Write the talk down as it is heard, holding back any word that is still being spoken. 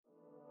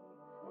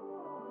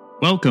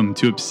Welcome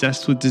to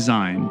Obsessed with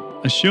Design,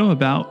 a show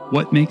about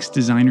what makes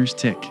designers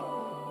tick.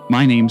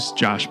 My name's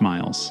Josh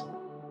Miles.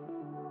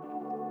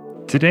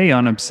 Today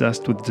on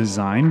Obsessed with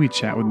Design, we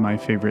chat with my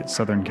favorite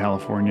Southern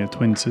California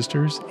twin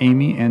sisters,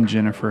 Amy and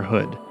Jennifer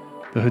Hood.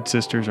 The Hood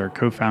sisters are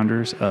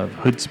co-founders of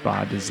Hood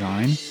Spa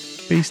Design,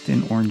 based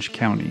in Orange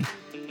County.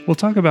 We'll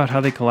talk about how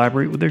they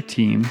collaborate with their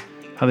team,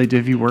 how they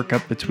divvy work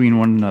up between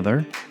one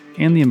another,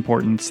 and the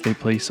importance they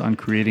place on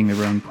creating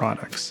their own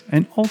products,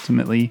 and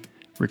ultimately,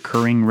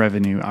 recurring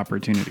revenue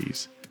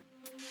opportunities.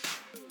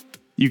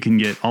 You can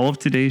get all of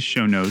today's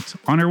show notes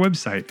on our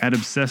website at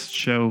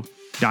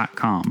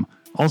obsessedshow.com.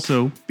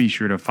 Also, be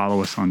sure to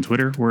follow us on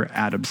Twitter. We're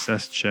at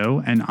Obsessed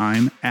Show, and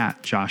I'm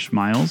at Josh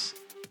Miles.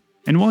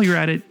 And while you're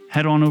at it,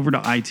 head on over to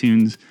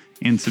iTunes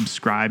and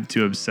subscribe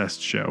to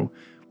Obsessed Show.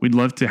 We'd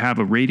love to have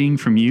a rating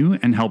from you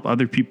and help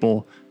other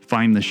people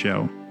find the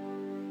show.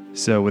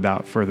 So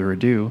without further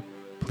ado,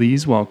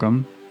 please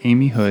welcome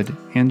Amy Hood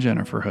and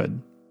Jennifer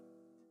Hood.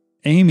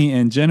 Amy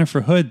and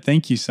Jennifer Hood,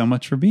 thank you so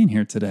much for being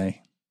here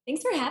today.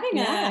 Thanks for having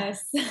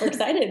us. We're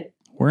excited.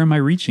 Where am I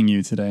reaching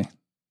you today?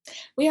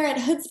 We are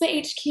at Hood Spa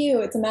HQ.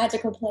 It's a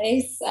magical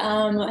place.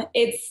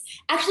 It's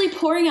actually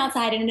pouring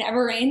outside and it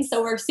never rains,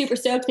 so we're super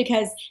stoked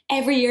because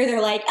every year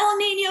they're like, El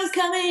Nino's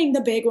coming,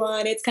 the big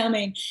one, it's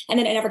coming. And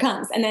then it never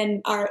comes. And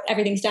then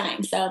everything's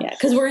dying. So yeah,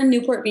 because we're in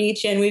Newport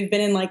Beach and we've been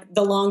in like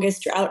the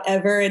longest drought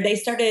ever. They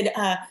started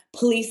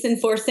police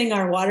enforcing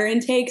our water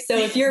intake. So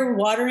if you're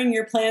watering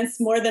your plants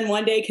more than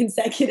one day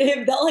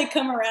consecutive, they'll like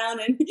come around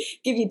and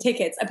give you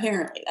tickets.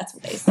 Apparently, that's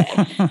what they say.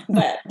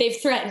 But they've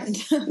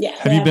threatened. Yeah.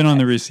 Have you been on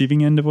the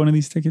receiving end of one of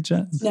these tickets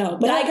yet? No,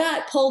 but I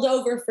got pulled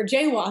over for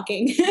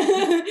jaywalking.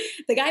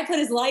 The guy put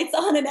his lights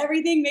on and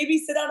everything, made me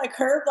sit on a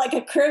curb like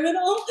a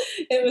criminal.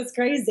 It was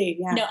crazy.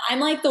 Yeah. No, I'm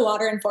like the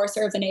water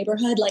enforcer of the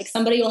neighborhood. Like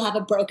somebody will have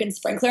a broken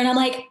sprinkler and I'm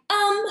like,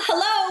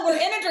 hello, we're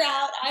in a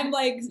drought. I'm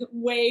like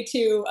way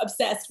too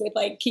obsessed with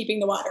like keeping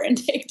the water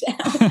intake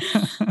down.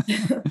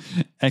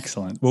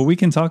 Excellent. Well, we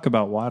can talk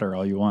about water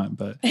all you want,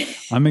 but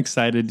I'm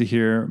excited to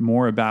hear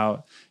more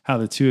about how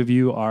the two of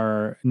you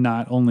are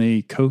not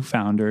only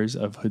co-founders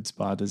of Hood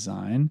Spa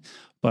Design,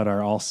 but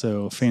are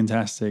also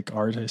fantastic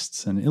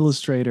artists and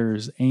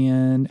illustrators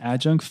and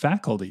adjunct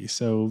faculty.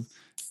 So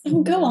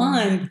go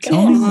on.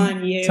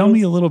 Tell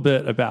me a little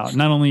bit about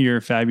not only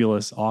your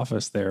fabulous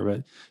office there,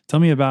 but tell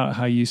me about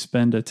how you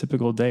spend a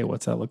typical day.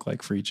 What's that look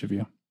like for each of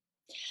you?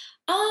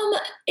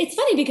 It's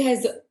funny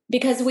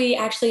because we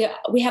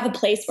have a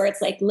place where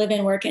it's like live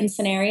and work in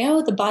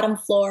scenario. The bottom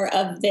floor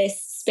of this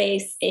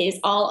space is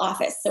all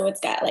office. So it's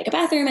got like a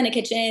bathroom and a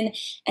kitchen.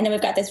 And then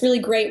we've got this really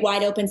great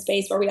wide open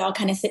space where we all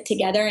kind of sit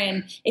together.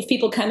 And if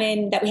people come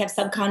in that we have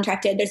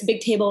subcontracted, there's a big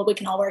table we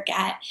can all work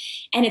at.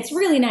 And it's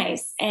really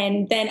nice.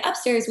 And then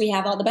upstairs we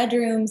have all the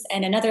bedrooms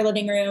and another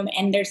living room.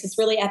 And there's this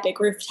really epic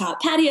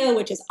rooftop patio,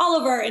 which is all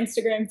over our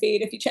Instagram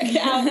feed if you check it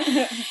out.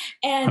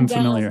 And I'm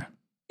familiar.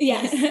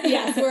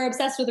 Yes, we're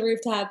obsessed with the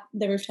rooftop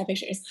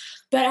pictures.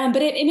 But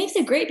it makes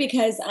it great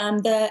because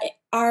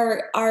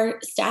our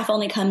staff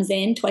only comes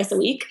in twice a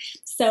week.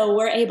 So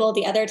we're able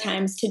the other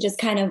times to just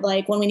kind of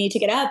like when we need to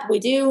get up, we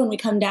do. When we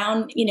come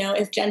down,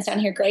 if Jen's down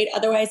here, great.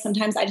 Otherwise,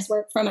 sometimes I just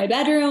work from my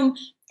bedroom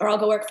or I'll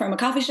go work from a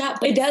coffee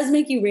shop. But it does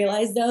make you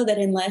realize, though, that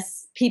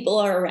unless people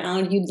are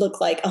around, you'd look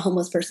like a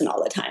homeless person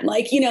all the time.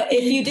 Like,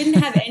 if you didn't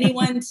have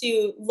anyone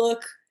to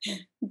look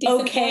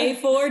okay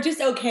for, just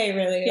okay,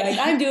 really. Yeah. Like,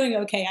 I'm doing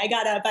okay. I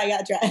got up, I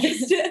got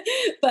dressed.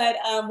 But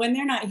when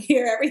they're not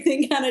here,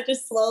 everything kind of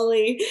just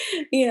slowly,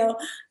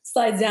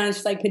 slides down. It's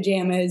just like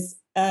pajamas.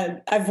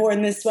 I've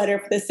worn this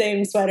sweater, the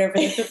same sweater for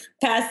the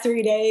past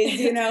 3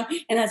 days, and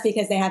that's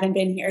because they haven't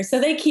been here.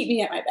 So they keep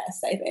me at my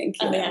best, I think,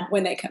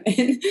 when they come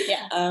in.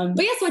 Yeah.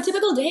 But yeah, so a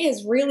typical day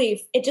is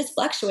really, it just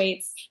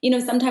fluctuates.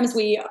 Sometimes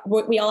we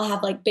all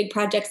have like big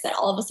projects that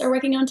all of us are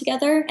working on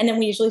together, and then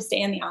we usually stay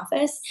in the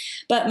office.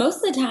 But most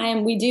of the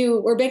time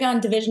we're big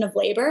on division of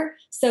labor.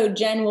 So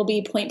Jen will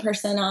be point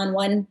person on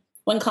one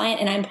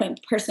client and I'm point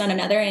person on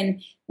another.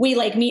 And we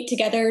like meet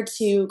together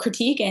to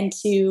critique and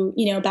to,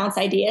 bounce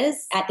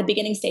ideas at the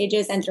beginning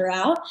stages and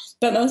throughout.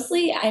 But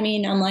mostly,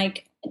 I'm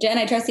like, Jen,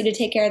 I trust you to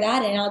take care of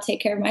that and I'll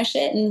take care of my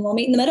shit and we'll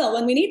meet in the middle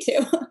when we need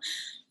to.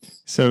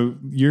 So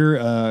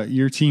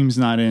your team's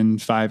not in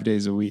 5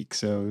 days a week.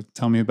 So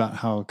tell me about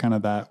how kind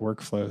of that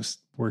workflow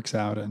works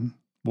out and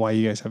why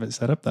you guys have it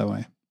set up that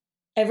way.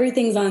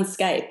 Everything's on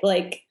Skype.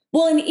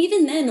 Well, and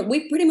even then,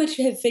 we pretty much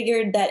have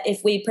figured that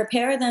if we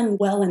prepare them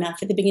well enough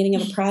at the beginning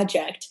of a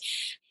project,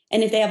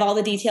 and if they have all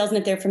the details and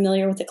if they're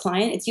familiar with the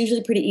client, it's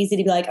usually pretty easy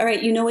to be like, all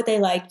right, you know what they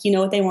like, you know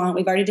what they want.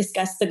 We've already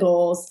discussed the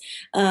goals.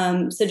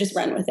 So just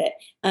run with it.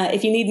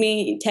 If you need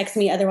me, text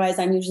me. Otherwise,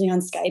 I'm usually on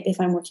Skype if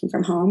I'm working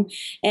from home.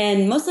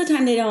 And most of the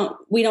time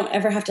we don't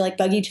ever have to like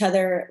bug each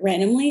other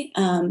randomly.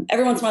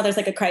 Every once in a while, there's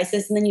like a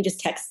crisis and then you just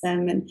text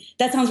them. And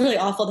that sounds really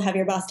awful to have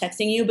your boss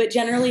texting you. But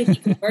generally, if you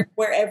can work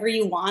wherever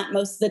you want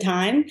most of the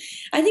time,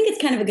 I think it's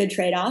kind of a good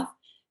trade-off,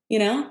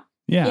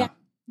 Yeah,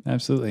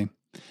 absolutely.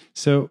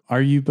 So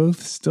are you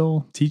both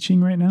still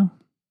teaching right now?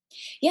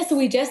 Yeah, so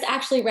we just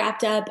actually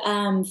wrapped up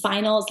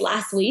finals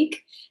last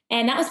week.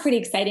 And that was pretty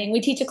exciting.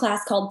 We teach a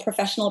class called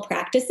Professional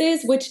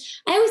Practices,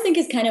 which I always think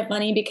is kind of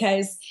funny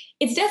because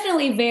it's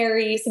definitely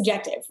very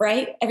subjective,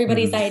 right?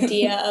 Everybody's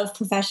idea of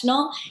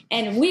professional.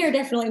 And we are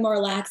definitely more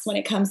lax when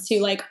it comes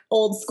to like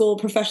old school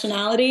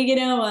professionality.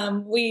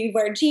 We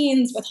wear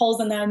jeans with holes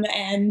in them.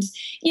 And,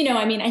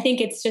 I think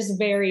it's just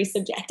very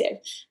subjective.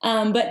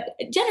 But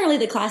generally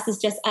the class is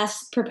just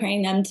us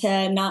preparing them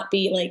to not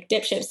be like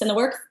dipshits in the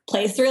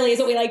workplace, really is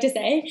what we like to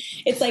say.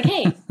 It's like,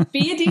 hey,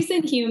 be a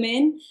decent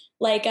human.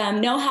 Like,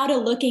 know how to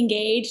look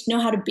engaged,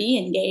 know how to be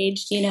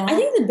engaged, I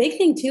think the big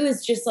thing too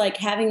is just like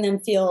having them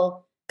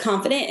feel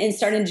confident and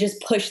starting to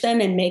just push them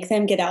and make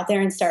them get out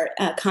there and start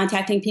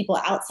contacting people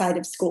outside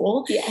of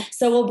school. Yeah.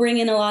 So we'll bring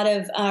in a lot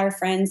of our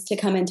friends to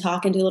come and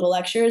talk and do little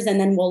lectures, and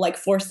then we'll like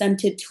force them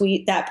to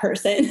tweet that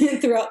person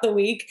throughout the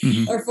week,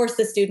 or force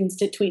the students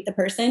to tweet the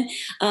person.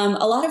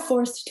 A lot of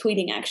forced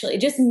tweeting, actually,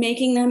 just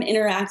making them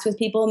interact with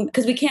people,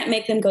 because we can't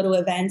make them go to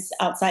events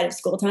outside of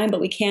school time,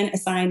 but we can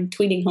assign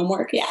tweeting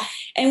homework. Yeah.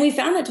 And we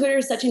found that Twitter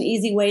is such an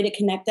easy way to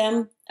connect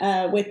them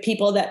with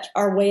people that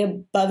are way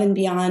above and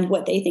beyond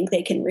what they think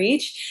they can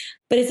reach.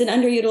 But it's an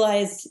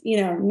underutilized,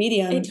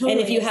 medium. It totally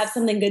and if you is. have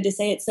something good to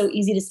say, it's so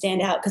easy to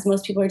stand out because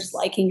most people are just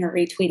liking or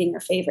retweeting or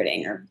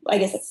favoriting, or I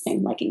guess it's the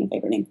same, liking and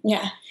favoriting.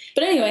 Yeah.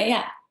 But anyway,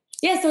 yeah.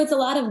 Yeah, so it's a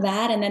lot of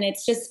that. And then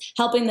it's just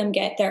helping them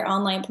get their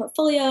online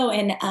portfolio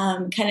and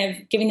kind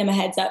of giving them a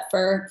heads up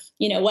for,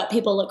 what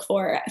people look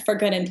for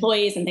good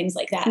employees and things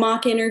like that.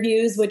 Mock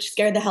interviews, which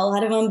scared the hell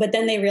out of them, but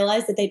then they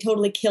realized that they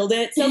totally killed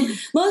it. So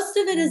most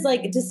of it is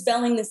like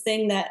dispelling this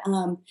thing that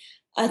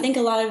I think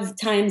a lot of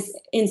times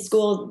in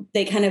school,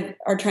 they kind of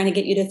are trying to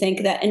get you to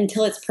think that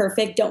until it's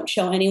perfect, don't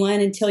show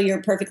anyone. Until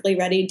you're perfectly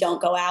ready, don't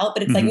go out.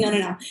 But it's like,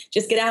 no.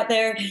 Just get out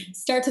there.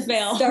 Start to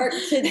fail. Start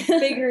to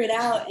figure it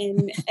out.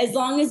 And as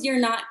long as you're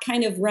not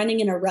kind of running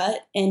in a rut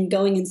and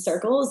going in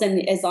circles,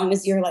 and as long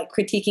as you're like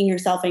critiquing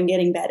yourself and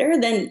getting better,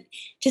 then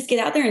just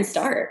get out there and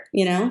start,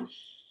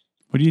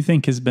 What do you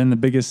think has been the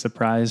biggest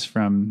surprise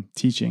from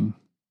teaching?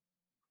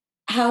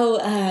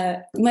 How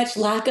much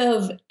lack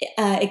of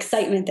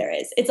excitement there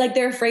is. It's like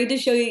they're afraid to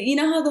show you. You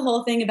know how the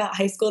whole thing about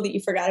high school that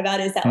you forgot about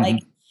is that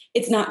like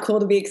it's not cool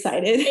to be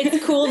excited.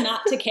 It's cool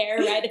not to care,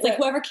 right? It's like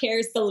whoever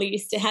cares the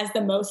least, it has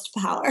the most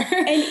power.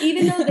 And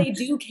even though they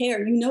do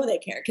care, they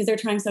care because they're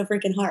trying so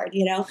freaking hard,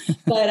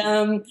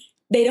 But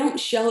they don't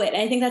show it.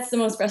 And I think that's the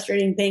most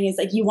frustrating thing is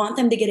like you want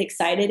them to get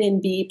excited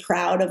and be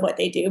proud of what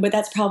they do. But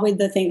that's probably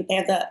the thing that they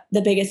have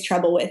the biggest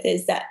trouble with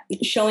is that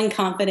showing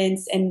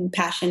confidence and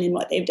passion in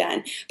what they've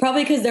done.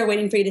 Probably because they're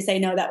waiting for you to say,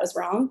 no, that was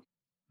wrong,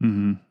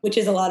 which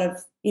is a lot of,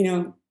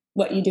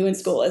 what you do in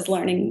school is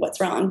learning what's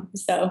wrong.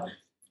 So,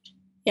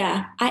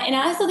 yeah. I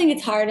also think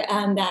it's hard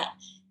that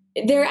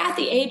they're at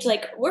the age,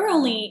 like we're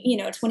only,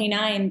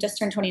 29, just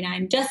turned 29.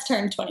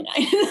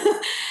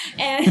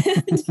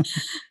 And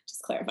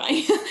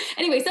clarifying.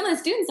 Anyway, some of the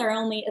students are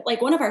only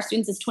like one of our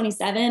students is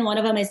 27. One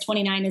of them is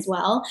 29 as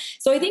well.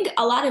 So I think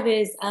a lot of it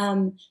is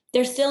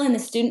they're still in the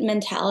student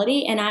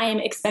mentality, and I am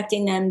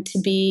expecting them to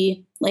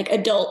be like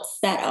adults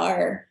that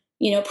are,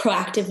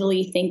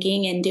 proactively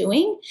thinking and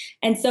doing.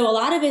 And so a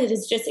lot of it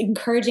is just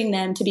encouraging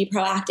them to be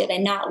proactive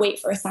and not wait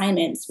for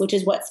assignments, which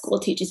is what school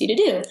teaches you to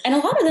do. And a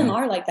lot of them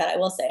are like that, I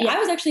will say. Yeah. I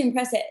was actually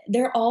impressed that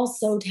they're all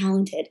so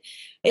talented.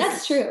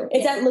 That's true.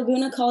 It's at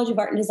Laguna College of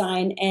Art and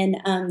Design, and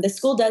the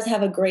school does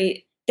have a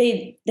great,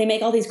 they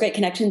make all these great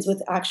connections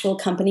with actual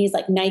companies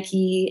like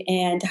Nike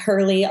and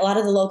Hurley, a lot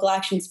of the local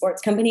action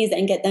sports companies,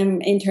 and get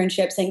them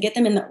internships and get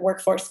them in the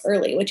workforce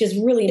early, which is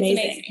really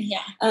amazing.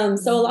 Yeah.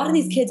 So a lot of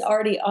these kids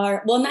already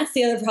are, well, and that's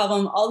the other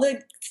problem. All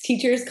the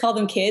teachers call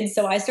them kids,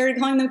 so I started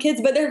calling them kids,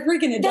 but they're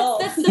freaking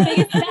adults. That's the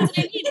biggest, that's what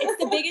I mean.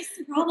 It's the biggest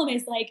problem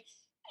is like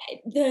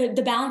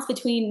the balance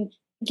between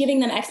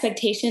giving them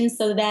expectations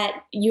so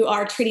that you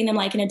are treating them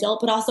like an adult,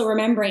 but also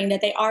remembering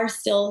that they are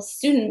still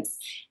students.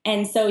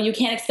 And so you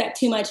can't expect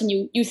too much, and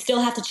you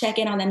still have to check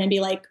in on them and be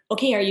like,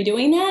 okay, are you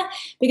doing that?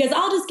 Because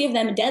I'll just give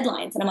them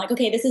deadlines and I'm like,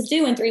 okay, this is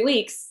due in 3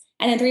 weeks.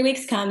 And then 3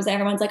 weeks comes and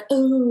everyone's like,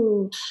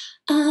 oh,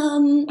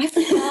 I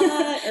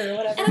forgot or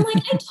whatever. And I'm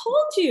like, I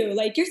told you,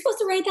 like, you're supposed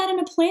to write that in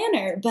a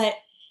planner, but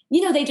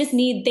they just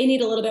need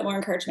a little bit more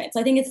encouragement.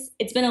 So I think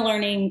it's been a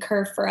learning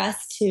curve for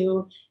us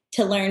to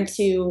learn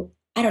to,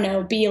 I don't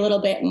know, be a little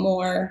bit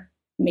more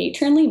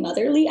matronly,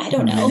 motherly. I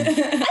don't know.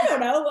 I don't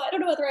know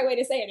what the right way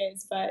to say it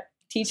is, but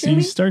teacherly. So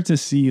you start to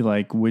see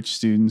like which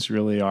students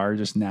really are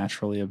just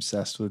naturally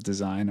obsessed with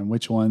design and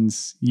which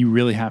ones you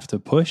really have to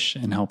push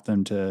and help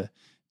them to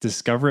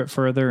discover it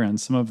further. And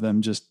some of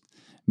them just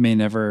may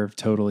never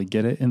totally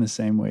get it in the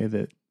same way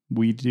that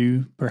we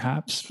do,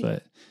 perhaps.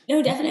 But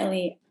no,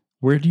 definitely.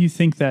 Where do you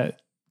think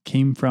that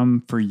came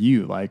from for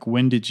you? Like,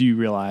 when did you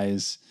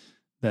realize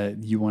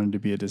that you wanted to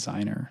be a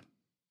designer?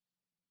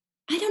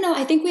 I don't know.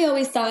 I think we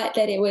always thought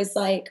that it was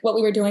like what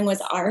we were doing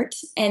was art.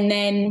 And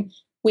then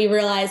we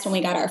realized when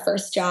we got our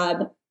first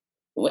job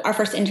our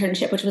first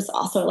internship, which was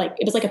also like,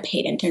 it was like a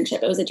paid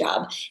internship. It was a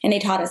job and they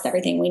taught us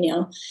everything we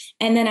knew.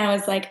 And then I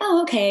was like,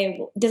 oh,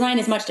 okay, design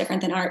is much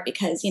different than art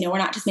because, we're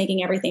not just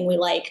making everything we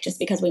like just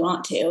because we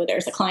want to.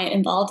 There's a client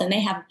involved and they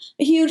have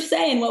a huge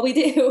say in what we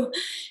do.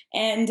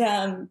 And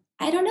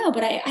I don't know,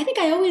 but I think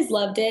I always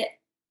loved it.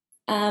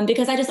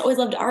 Because I just always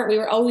loved art. We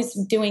were always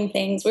doing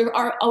things.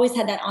 Always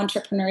had that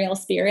entrepreneurial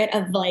spirit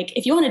of like,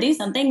 if you want to do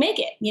something, make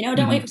it,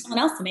 don't wait for someone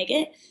else to make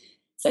it.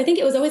 So I think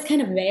it was always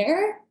kind of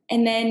there.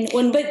 And then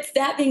but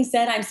that being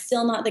said, I'm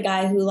still not the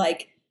guy who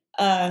like,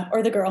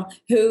 or the girl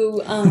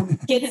who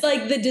gets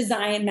like the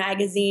design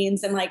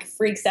magazines and like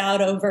freaks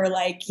out over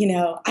like,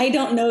 I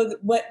don't know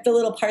what the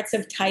little parts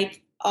of type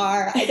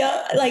are. I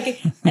don't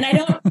like, and I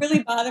don't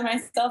really bother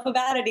myself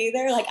about it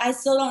either. Like, I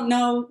still don't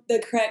know the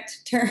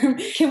correct term.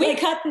 Can we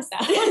cut this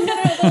out?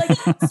 No, but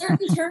like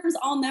certain terms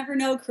I'll never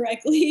know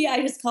correctly.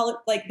 I just call it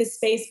like the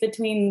space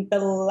between the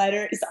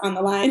letters on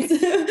the lines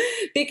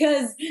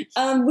because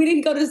we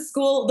didn't go to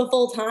school the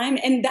full time.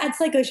 And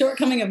that's like a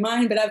shortcoming of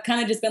mine, but I've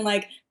kind of just been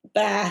like,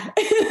 bah.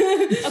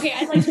 Okay,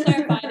 I'd like to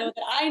clarify though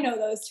that I know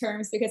those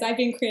terms because I've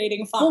been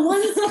creating fonts. Well,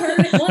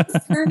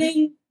 one's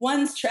turning,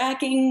 one's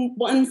tracking,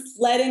 one's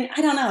letting.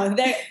 I don't know.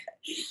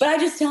 But I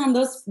just tell them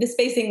the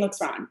spacing looks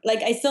wrong.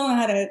 Like I still know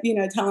how to,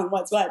 tell them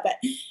what's what.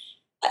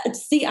 But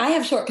see, I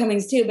have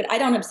shortcomings too, but I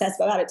don't obsess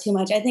about it too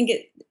much. I think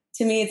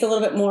to me, it's a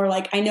little bit more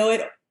like I know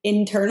it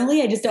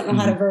internally. I just don't know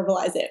how to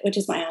verbalize it, which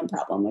is my own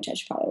problem, which I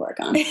should probably work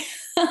on.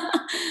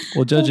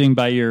 Well, judging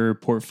by your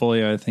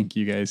portfolio, I think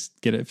you guys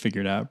get it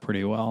figured out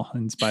pretty well,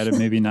 in spite of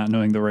maybe not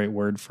knowing the right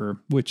word for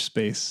which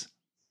space.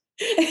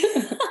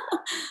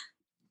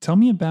 Tell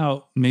me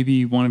about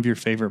maybe one of your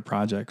favorite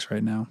projects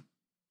right now.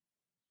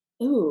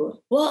 Ooh,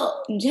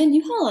 well, Jen,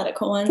 you have a lot of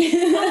cool ones. Oh,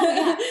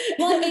 yeah.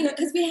 Well, I mean,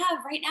 because we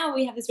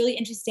have this really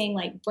interesting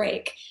like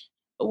break.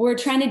 We're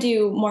trying to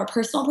do more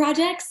personal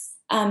projects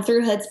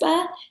through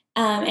Hutzpah.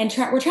 And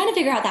we're trying to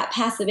figure out that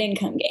passive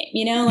income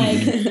game,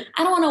 like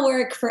I don't want to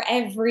work for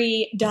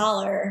every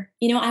dollar,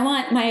 I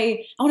want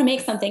to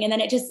make something and then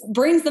it just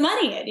brings the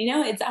money in,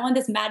 I want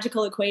this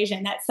magical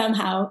equation that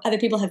somehow other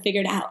people have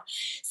figured out.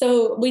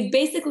 So we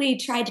basically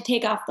tried to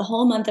take off the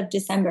whole month of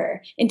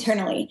December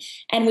internally.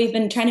 And we've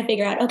been trying to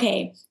figure out,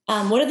 okay,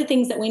 what are the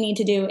things that we need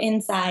to do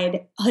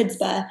inside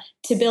Hutzpah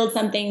to build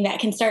something that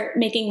can start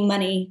making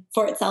money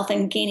for itself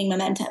and gaining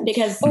momentum?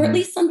 Or at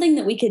least something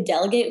that we could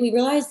delegate. We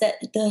realized that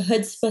the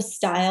Hutzpah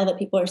style that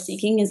people are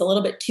seeking is a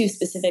little bit too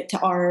specific to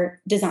our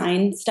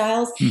design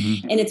styles.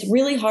 And it's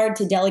really hard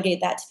to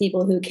delegate that to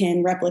people who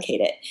can replicate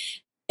it.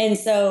 And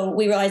so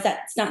we realized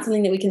that's not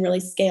something that we can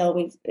really scale.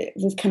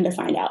 We've come to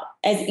find out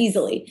as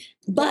easily.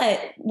 But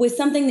with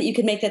something that you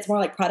could make that's more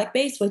like product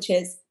based, which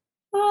is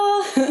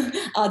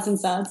odds and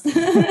sods. We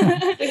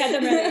had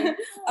them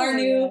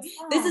ready.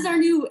 This is our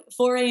new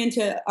foray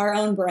into our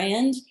own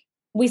brand.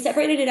 We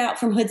separated it out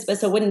from Hutzpah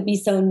so it wouldn't be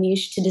so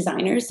niche to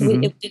designers. So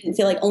it didn't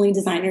feel like only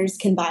designers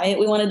can buy it.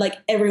 We wanted like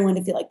everyone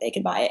to feel like they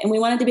could buy it. And we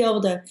wanted to be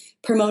able to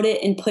promote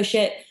it and push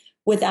it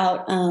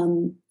without,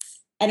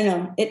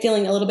 it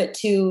feeling a little bit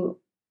too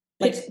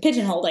like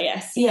pigeonholed, I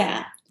guess.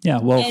 Yeah. Yeah.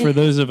 Well, for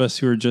those of us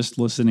who are just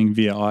listening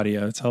via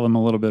audio, tell them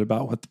a little bit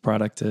about what the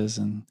product is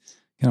and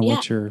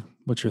what your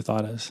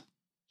thought is.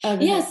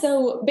 Yeah.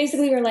 So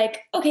basically we're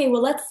like, okay,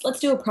 well, let's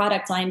do a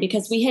product line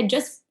because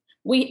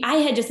I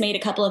had just made a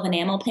couple of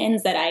enamel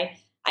pins that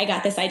I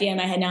got this idea in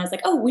my head and I was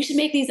like, oh, we should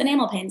make these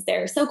enamel pins.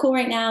 They're so cool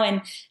right now.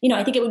 And,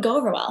 I think it would go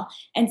over well.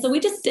 And so we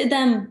just did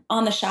them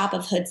on the shop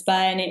of Hutzpah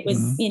and it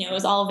was, it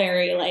was all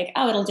very like,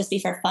 oh, it'll just be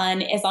for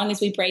fun. As long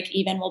as we break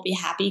even, we'll be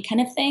happy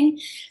kind of thing.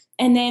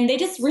 And then they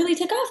just really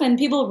took off and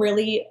people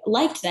really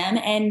liked them.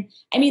 And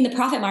I mean, the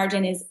profit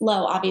margin is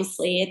low,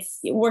 obviously.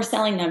 We're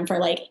selling them for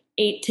like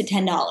 $8 to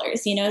 $10,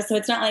 so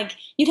it's not like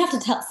you'd have to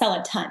sell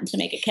a ton to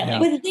make a killing. Yeah.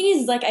 But the thing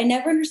is, like, I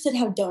never understood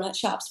how donut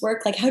shops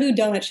work. Like, how do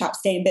donut shops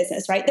stay in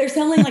business, right? They're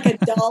selling like a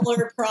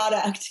dollar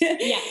product.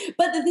 Yeah.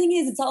 But the thing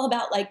is, it's all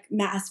about like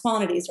mass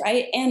quantities,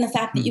 right? And the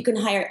fact that you can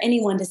hire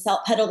anyone to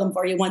peddle them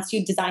for you once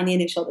you design the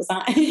initial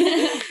design.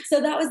 So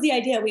that was the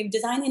idea. We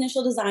designed the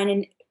initial design,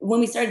 and when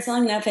we started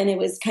selling enough and it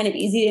was kind of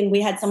easy and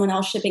we had someone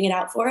else shipping it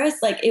out for us,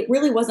 like it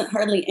really wasn't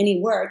hardly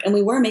any work. And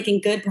we were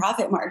making good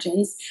profit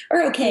margins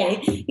or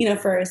okay,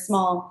 for a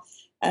small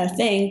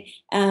thing.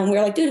 We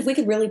were like, dude, if we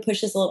could really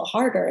push this a little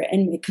harder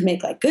and we could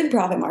make like good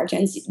profit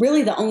margins,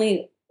 really the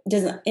only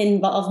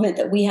involvement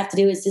that we have to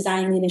do is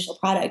designing the initial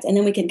product. And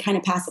then we can kind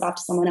of pass it off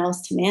to someone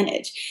else to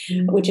manage,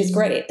 which is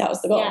great. That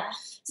was the goal. Yeah.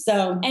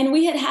 So, and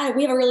we have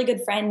a really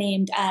good friend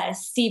named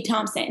Steve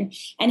Thompson,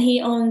 and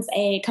he owns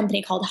a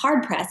company called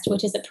Hard Pressed,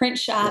 which is a print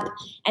shop,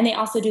 and they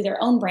also do their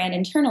own brand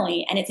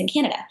internally, and it's in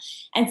Canada.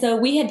 And so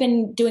we had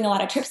been doing a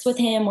lot of trips with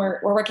him.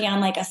 We're working on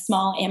like a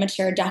small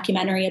amateur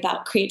documentary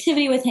about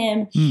creativity with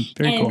him.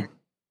 Very cool.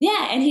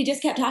 Yeah, and he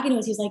just kept talking to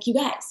us. He was like, you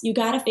guys, you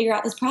got to figure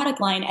out this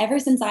product line. Ever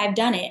since I've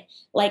done it,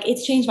 like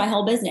it's changed my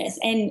whole business.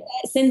 And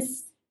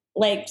since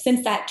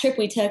that trip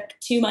we took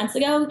 2 months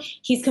ago,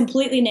 he's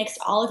completely nixed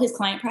all of his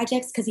client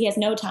projects because he has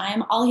no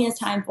time. All he has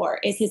time for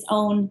is his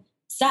own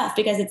stuff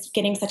because it's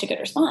getting such a good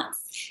response.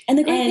 And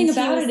the great thing he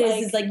about was it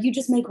is like you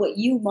just make what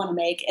you want to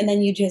make and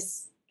then you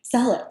just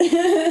sell it.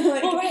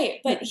 Well, right.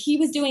 But he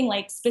was doing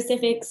like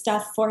specific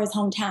stuff for his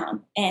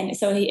hometown. And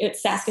so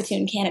it's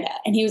Saskatoon, Canada.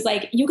 And he was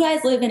like, you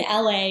guys live in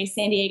LA,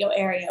 San Diego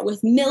area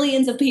with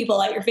millions of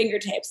people at your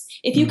fingertips.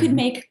 If you could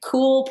make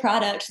cool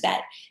product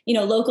that, you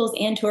know, locals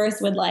and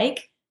tourists would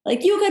like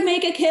you could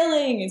make a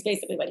killing is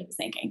basically what he was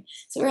thinking.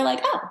 So we were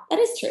like, oh, that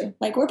is true.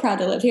 Like, we're proud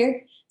to live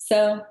here.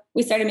 So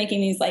we started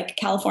making these like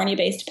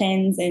California-based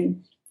pins,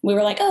 and we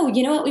were like, oh,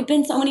 you know what? We've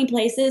been so many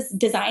places.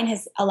 Design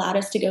has allowed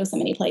us to go so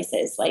many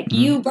places. Like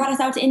you brought us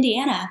out to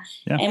Indiana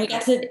and we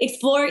got to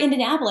explore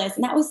Indianapolis,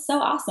 and that was so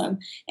awesome.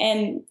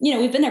 And, you know,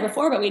 we've been there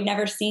before, but we'd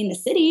never seen the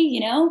city, you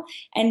know?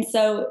 And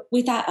so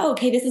we thought, oh,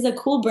 okay, this is a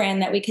cool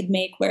brand that we could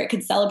make where it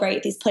could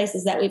celebrate these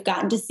places that we've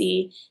gotten to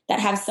see that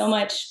have so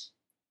much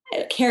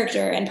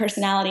character and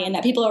personality and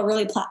that people are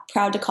really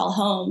proud to call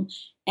home.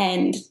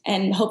 And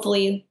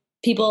hopefully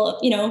people,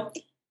 you know,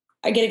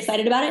 I get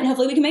excited about it, and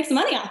hopefully we can make some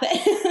money off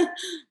it.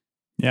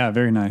 Yeah,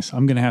 very nice.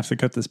 I'm going to have to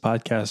cut this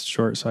podcast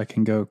short so I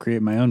can go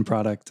create my own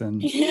product and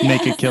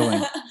make a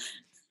killing.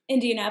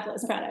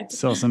 Indianapolis product.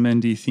 Sell some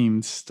indie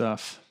themed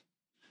stuff.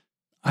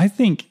 I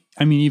think,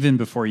 I mean, even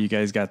before you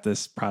guys got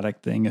this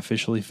product thing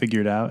officially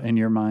figured out in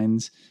your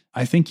minds,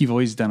 I think you've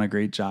always done a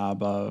great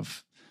job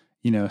of,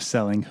 you know,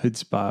 selling Hood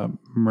Spa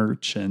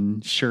merch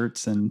and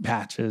shirts and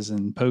patches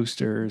and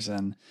posters.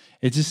 And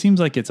it just seems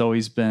like it's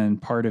always been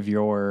part of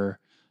your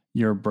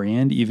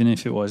brand, even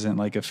if it wasn't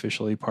like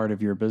officially part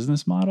of your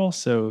business model.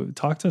 So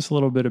talk to us a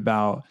little bit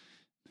about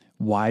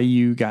why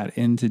you got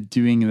into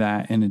doing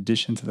that in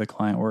addition to the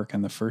client work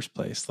in the first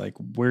place. Like,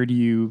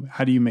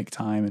 how do you make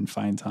time and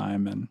find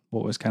time, and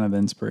what was kind of the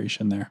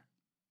inspiration there?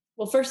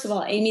 Well, first of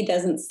all, Amy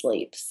doesn't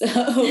sleep. So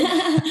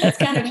that's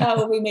kind of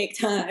how we make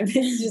time.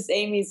 It's just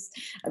Amy's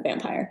a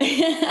vampire.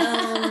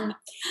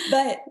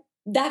 But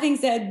that being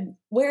said,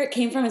 where it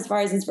came from as far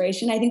as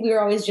inspiration, I think we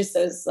were always just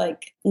those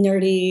like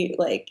nerdy,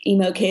 like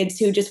emo kids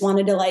who just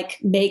wanted to like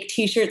make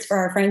t-shirts for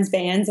our friends'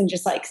 bands, and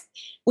just like,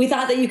 we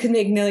thought that you could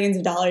make millions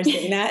of dollars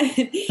doing that.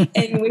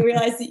 And we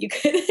realized that you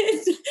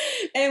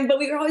couldn't. But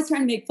we were always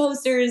trying to make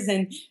posters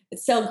and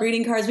sell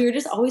greeting cards. We were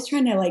just always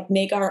trying to like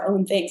make our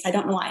own things. I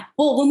don't know why.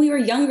 Well, when we were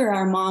younger,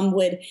 our mom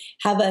would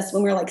have us,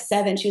 when we were like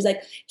 7, she was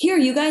like, here,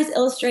 you guys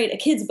illustrate a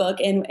kid's book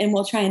and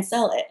we'll try and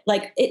sell it.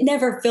 Like, it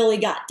never fully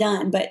got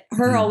done, but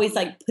her always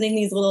like putting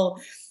these little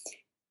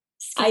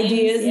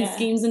ideas and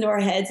schemes into our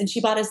heads. And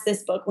she bought us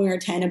this book when we were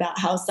 10 about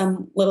how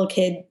some little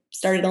kid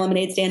started a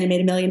lemonade stand and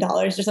made $1 million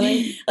or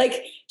something.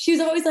 Like, she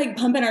was always like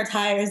pumping our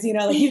tires, you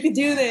know, like, you could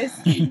do this.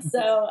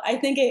 So I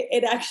think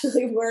it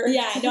actually worked.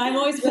 Yeah, no, I'm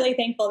always really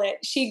thankful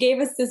that she gave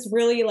us this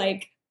really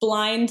like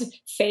blind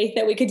faith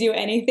that we could do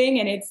anything.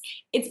 And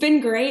it's been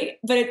great.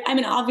 But I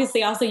mean,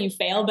 obviously also you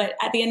fail, but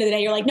at the end of the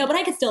day, you're like, no, but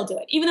I could still do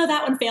it. Even though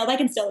that one failed,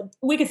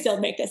 we could still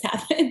make this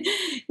happen,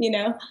 you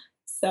know?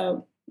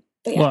 So,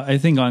 but yeah. Well, I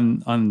think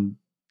on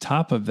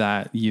top of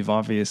that, you've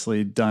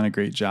obviously done a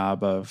great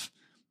job of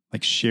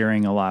like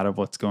sharing a lot of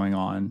what's going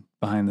on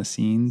behind the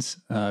scenes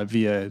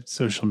via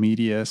social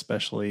media,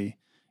 especially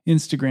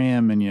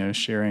Instagram, and, you know,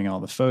 sharing all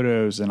the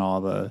photos and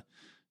all the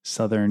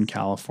Southern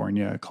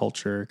California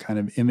culture kind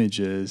of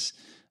images.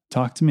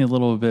 Talk to me a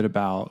little bit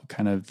about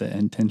kind of the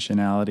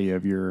intentionality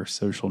of your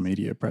social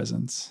media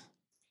presence.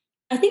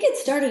 I think it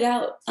started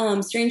out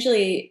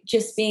strangely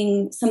just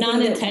being something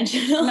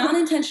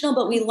non-intentional,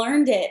 but we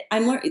learned it.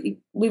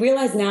 We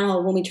realize now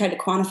when we try to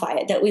quantify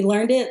it that we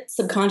learned it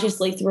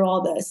subconsciously through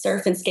all the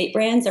surf and skate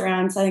brands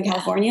around Southern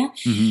California.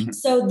 Mm-hmm.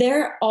 So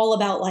they're all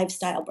about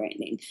lifestyle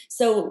branding.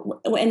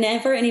 So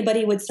whenever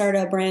anybody would start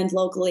a brand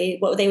locally,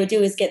 what they would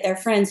do is get their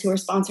friends who are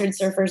sponsored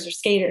surfers or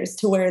skaters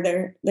to wear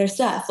their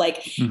stuff.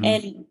 Like,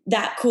 and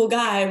that cool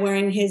guy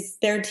wearing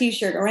their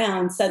t-shirt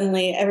around,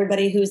 suddenly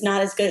everybody who's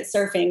not as good at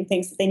surfing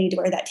thinks that they need to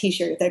wear that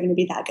t-shirt if they're going to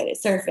be that good at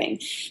surfing.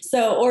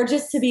 So, or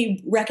just to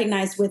be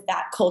recognized with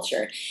that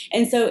culture.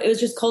 And so it was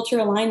just culture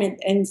alignment.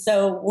 And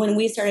so when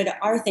we started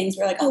our things,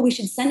 we're like, oh, we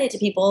should send it to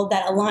people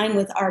that align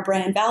with our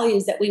brand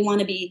values that we want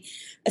to be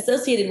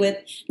associated with,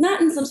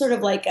 not in some sort of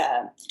like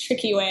a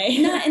tricky way,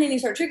 not in any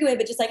sort of tricky way,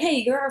 but just like, hey,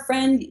 you're our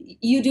friend,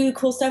 you do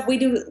cool stuff, we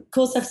do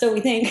cool stuff, so we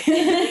think,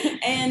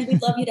 and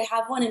we'd love you to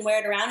have one and wear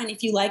it around, and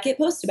if you like it,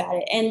 post about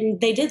it. And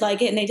they did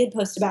like it, and they did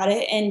post about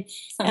it, and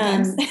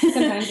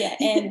sometimes yeah.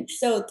 And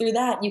so through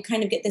that, you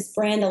kind of get this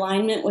brand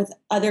alignment with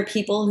other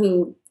people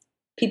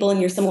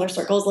in your similar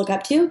circles look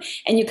up to,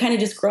 and you kind of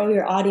just grow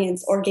your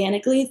audience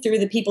organically through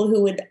the people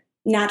who would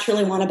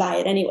naturally want to buy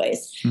it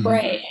anyways. Mm-hmm.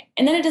 Right.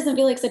 And then it doesn't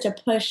feel like such a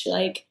push.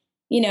 Like,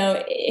 you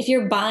know, if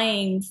you're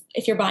buying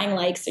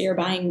likes or you're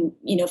buying,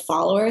 you know,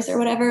 followers or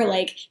whatever,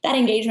 like that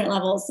engagement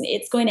levels,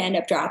 it's going to end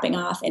up dropping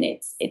off, and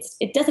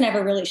it doesn't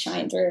ever really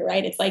shine through,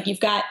 right? It's like you've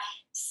got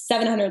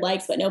 700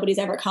 likes, but nobody's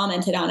ever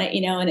commented on it,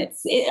 you know, and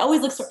it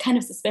always looks kind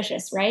of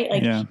suspicious, right?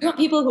 Like you want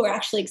people who are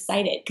actually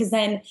excited, because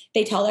then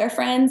they tell their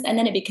friends, and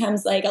then it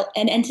becomes like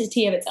an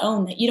entity of its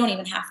own that you don't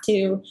even have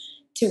to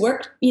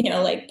work, you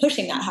know, like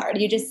pushing that hard.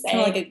 You just say,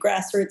 kind of like a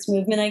grassroots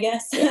movement, I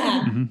guess.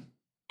 Yeah. Mm-hmm.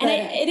 And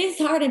it is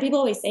hard, and people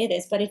always say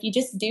this, but if you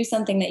just do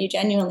something that you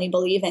genuinely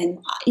believe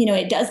in,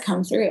 it does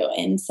come through.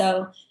 And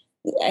so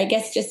I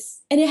guess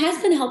and it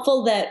has been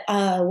helpful that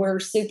we're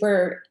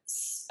super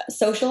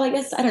social, I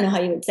guess. I don't know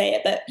how you would say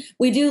it, but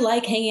we do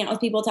like hanging out with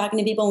people, talking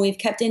to people, and we've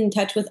kept in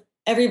touch with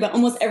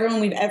almost everyone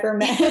we've ever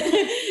met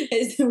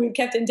we've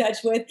kept in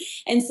touch with.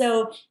 And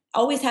so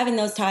always having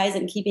those ties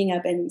and keeping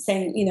up and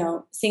saying,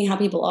 seeing how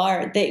people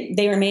are,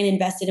 they remain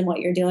invested in what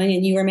you're doing,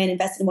 and you remain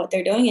invested in what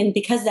they're doing. And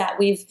because of that,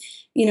 we've,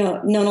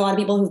 known a lot of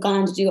people who've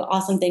gone on to do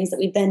awesome things that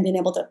we've then been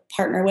able to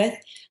partner with.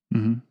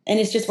 Mm-hmm. And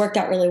it's just worked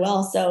out really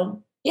well.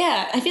 So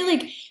yeah, I feel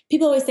like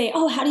people always say,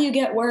 oh, how do you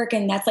get work?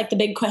 And that's like the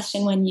big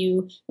question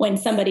when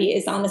somebody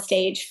is on the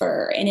stage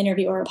for an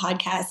interview or a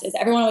podcast, is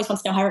everyone always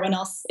wants to know how everyone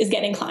else is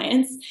getting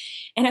clients.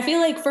 And I feel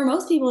like for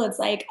most people, it's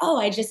like, oh,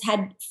 I just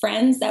had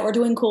friends that were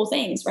doing cool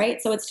things,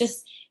 right? So it's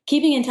just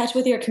keeping in touch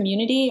with your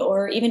community,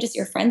 or even just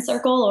your friend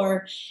circle,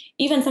 or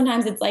even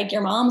sometimes it's like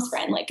your mom's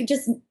friend, like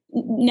just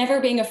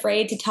never being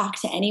afraid to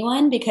talk to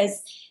anyone,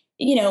 because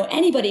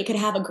anybody could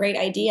have a great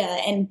idea.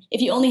 And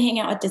if you only hang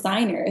out with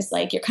designers,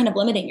 like you're kind of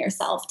limiting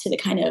yourself to the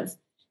kind of,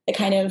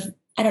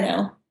 I don't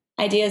know,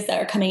 ideas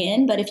that are coming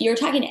in. But if you're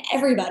talking to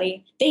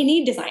everybody, they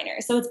need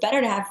designers. So it's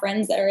better to have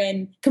friends that are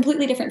in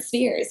completely different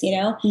spheres,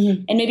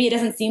 Mm-hmm. And maybe it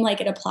doesn't seem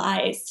like it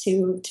applies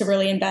to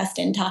really invest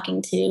in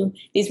talking to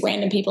these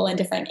random people in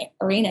different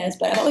arenas.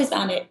 But I've always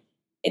found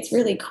it's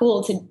really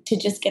cool to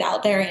just get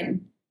out there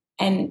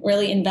and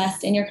really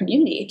invest in your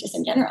community just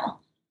in general.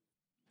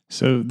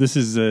 So this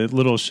is a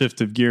little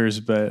shift of gears,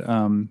 but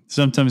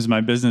sometimes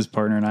my business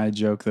partner and I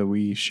joke that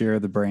we share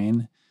the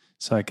brain.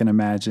 So I can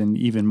imagine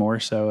even more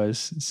so as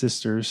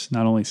sisters,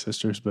 not only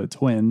sisters, but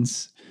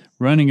twins,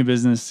 running a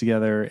business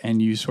together,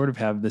 and you sort of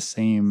have the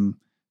same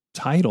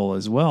title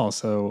as well.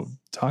 So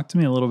talk to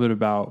me a little bit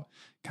about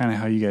kind of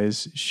how you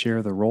guys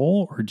share the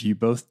role, or do you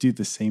both do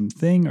the same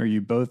thing? Are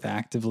you both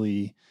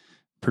actively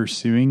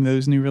pursuing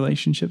those new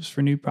relationships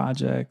for new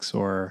projects,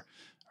 or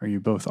are you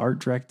both art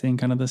directing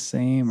kind of the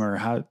same, or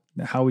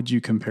how would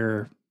you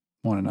compare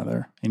one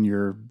another in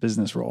your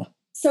business role?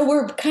 So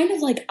we're kind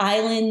of like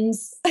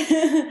islands,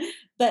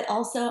 but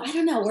also, I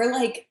don't know, we're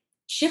like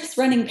ships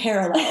running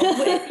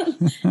parallel.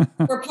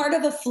 We're part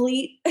of a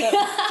fleet, but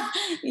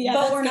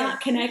we're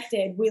not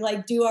connected. We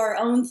like do our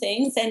own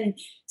things, and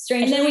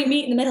strangely, and then we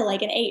meet in the middle,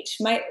 like an H.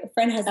 My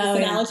friend has this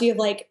analogy of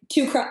like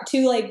two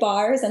like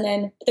bars, and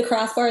then the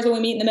crossbars when we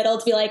meet in the middle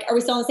to be like, are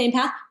we still on the same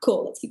path?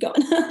 Cool, let's keep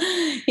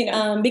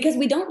going. Because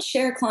we don't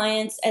share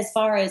clients as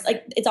far as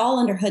like, it's all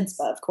under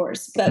Hoodspa, of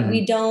course, but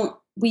mm-hmm.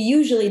 We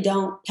usually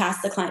don't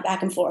pass the client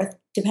back and forth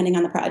depending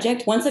on the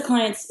project. Once a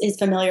client is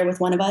familiar with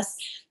one of us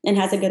and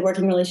has a good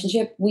working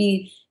relationship,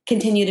 we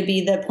continue to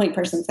be the point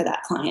person for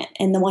that client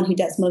and the one who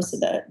does most of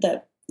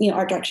the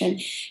art direction,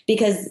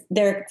 because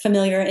they're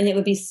familiar, and it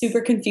would be super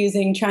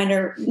confusing trying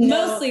to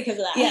know, mostly because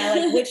of that. Yeah,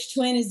 like which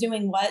twin is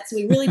doing what. So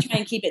we really try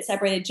and keep it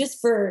separated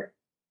just for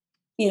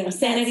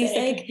sanity's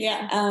sake.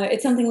 Yeah.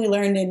 It's something we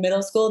learned in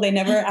middle school. They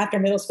never, after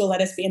middle school,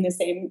 let us be in the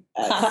same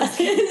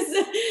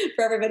classes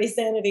for everybody's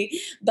sanity.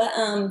 But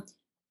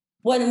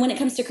when it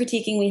comes to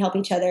critiquing, we help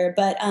each other.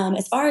 But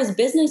as far as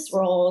business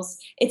roles,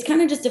 it's kind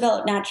of just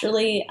developed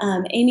naturally.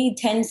 Amy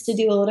tends to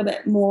do a little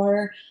bit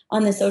more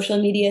on the social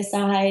media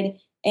side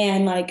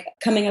and like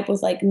coming up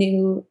with like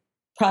new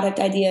product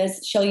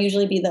ideas. She'll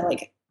usually be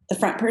the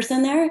front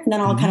person there, and then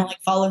I'll kind of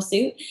like follow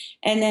suit.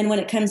 And then when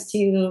it comes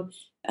to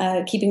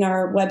keeping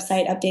our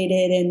website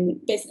updated and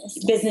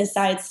business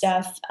side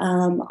stuff,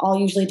 I'll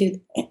usually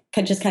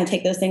just kind of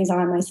take those things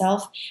on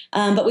myself.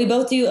 But we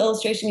both do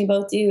illustration. We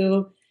both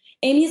do.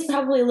 Amy's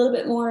probably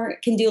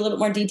can do a little bit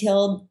more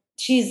detailed.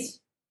 She's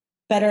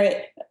better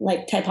at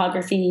like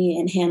typography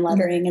and hand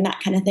lettering and that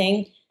kind of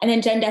thing. And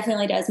then Jen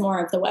definitely does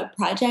more of the web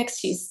projects.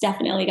 She's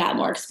definitely got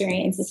more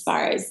experience as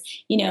far as,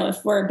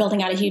 if we're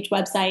building out a huge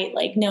website,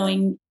 like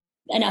knowing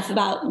enough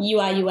about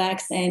UI,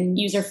 UX and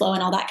user flow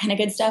and all that kind of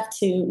good stuff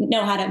to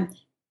know how to,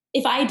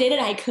 if I did it,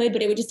 I could,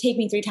 but it would just take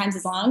me 3 times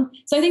as long.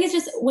 So I think it's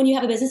just when you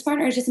have a business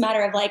partner, it's just a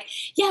matter of like,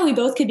 yeah, we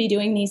both could be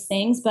doing these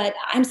things, but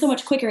I'm so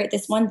much quicker at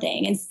this one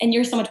thing and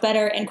you're so much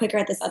better and quicker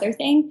at this other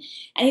thing.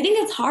 And I think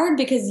it's hard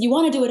because you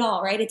want to do it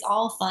all, right? It's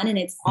all fun and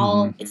it's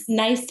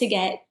nice to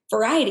get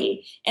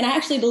variety. And I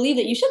actually believe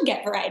that you should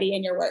get variety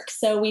in your work.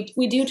 So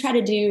we do try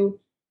to do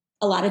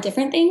a lot of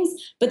different things,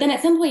 but then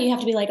at some point you have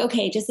to be like,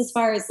 okay, just as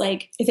far as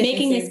like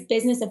making this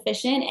business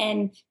efficient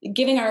and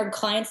giving our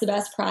clients the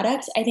best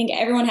product, I think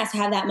everyone has to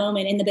have that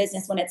moment in the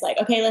business when it's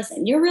like, okay,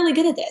 listen, you're really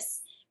good at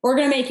this. We're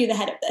going to make you the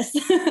head of this,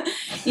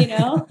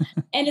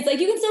 And it's like,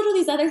 you can still do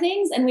these other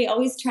things. And we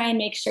always try and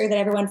make sure that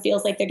everyone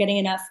feels like they're getting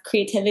enough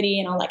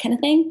creativity and all that kind of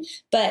thing.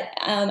 But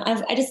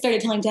I just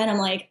started telling Jen, I'm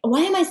like,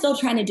 why am I still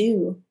trying to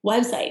do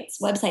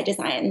website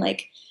design?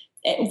 Like,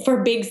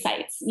 for big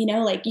sites,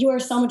 like you are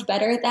so much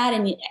better at that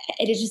and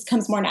it just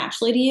comes more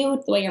naturally to you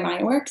the way your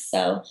mind works.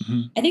 So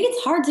I think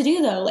it's hard to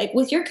do though. Like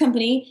with your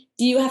company,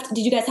 did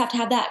you guys have to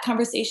have that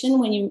conversation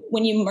when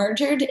you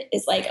merged?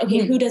 It's like,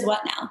 okay, who does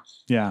what now?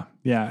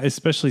 Yeah.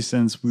 Especially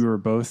since we were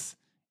both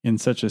in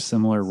such a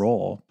similar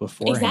role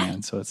beforehand.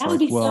 Exactly. So it's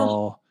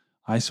like,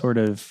 I sort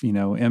of,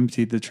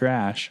 emptied the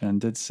trash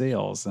and did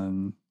sales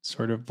and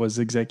sort of was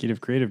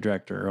executive creative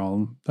director.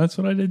 Well, that's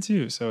what I did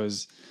too. So it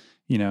was,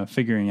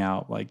 figuring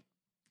out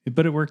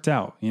but it worked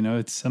out.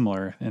 It's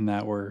similar in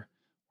that we're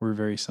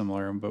very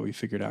similar, but we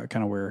figured out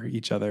kind of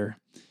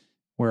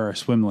where our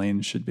swim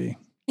lanes should be.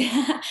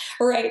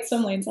 Right.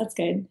 Swim lanes. That's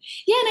good.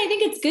 Yeah. And I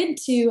think it's good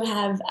to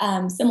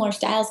have similar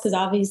styles because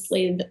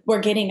obviously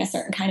we're getting a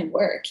certain kind of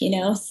work,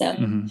 so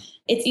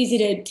it's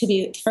easy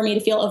for me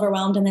to feel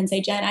overwhelmed and then say,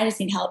 Jen, I just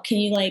need help. Can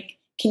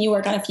you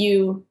work on a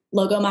few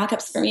logo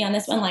mockups for me on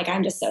this one? Like,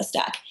 I'm just so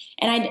stuck.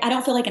 And I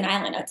don't feel like an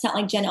island. It's not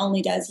like Jen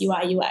only does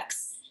UI,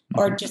 UX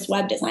or just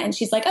web design.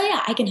 She's like, oh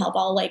yeah, I can help.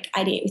 I'll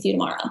ideate with you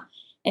tomorrow.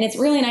 And it's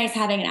really nice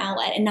having an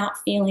outlet and not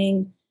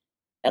feeling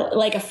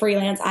like a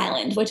freelance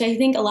island, which I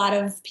think a lot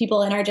of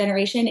people in our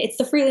generation, it's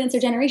the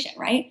freelancer generation,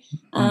 right?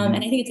 And I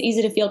think it's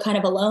easy to feel kind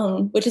of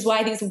alone, which is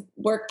why these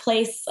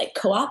workplace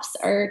co-ops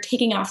are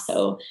taking off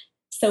so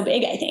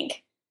big, I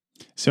think.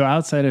 So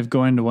outside of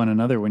going to one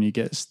another, when you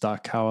get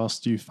stuck, how else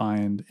do you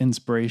find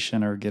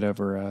inspiration or get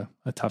over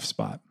a tough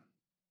spot?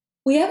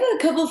 We have a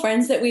couple of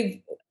friends that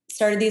we've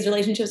started these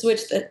relationships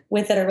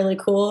with that are really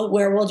cool,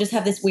 where we'll just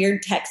have this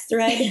weird text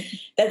thread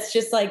that's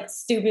just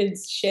stupid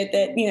shit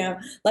that,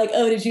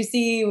 oh, did you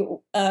see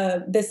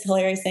this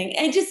hilarious thing?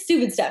 And just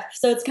stupid stuff.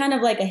 So it's kind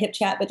of like a hip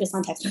chat, but just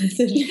on text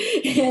message.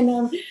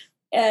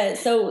 And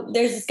so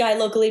there's this guy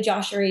locally,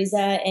 Josh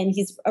Ariza, and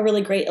he's a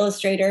really great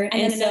illustrator.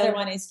 And then another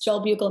one is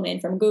Joel Buchelman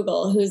from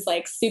Google, who's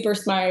super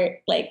smart.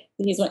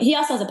 He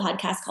also has a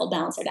podcast called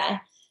Balance or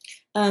Die.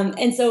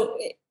 And so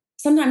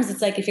sometimes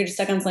it's if you're just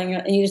stuck on something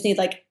and you just need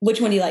which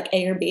one do you like,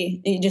 A or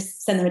B? And you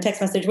just send them a text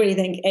message. What do you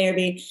think, A or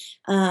B?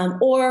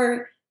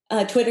 Or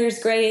Twitter's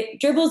great.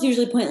 Dribble's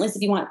usually pointless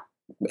if you want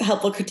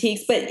helpful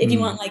critiques, but if you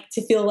want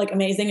to feel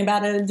amazing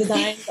about a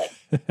design,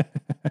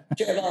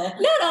 Dribble.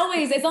 Not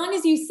always. As long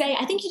as you say,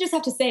 I think you just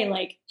have to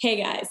say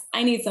hey guys,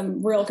 I need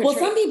some real critique.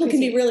 Well, some people can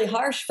be really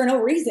harsh for no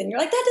reason. You're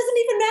like, that doesn't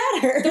even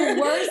matter.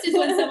 The worst is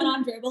when someone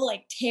on Dribble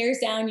tears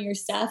down your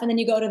stuff and then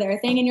you go to their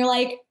thing and you're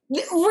like,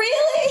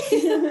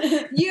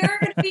 really? You're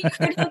going to be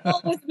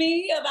critical with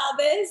me about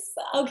this?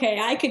 Okay,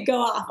 I could go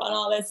off on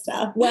all this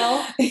stuff.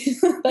 Well,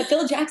 but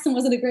Phil Jackson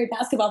wasn't a great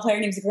basketball player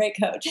and he was a great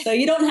coach. So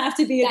you don't have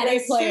to be a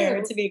great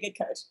player to be a good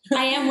coach.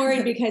 I am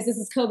worried because this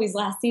is Kobe's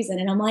last season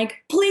and I'm like,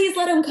 please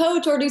let him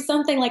coach or do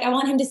something. I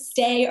want him to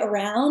stay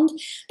around.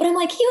 But I'm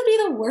like, he would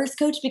be the worst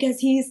coach because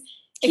he's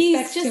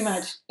expects just too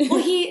much.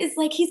 Well, he is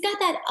he's got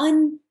that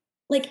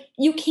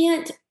you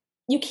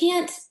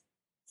can't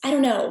I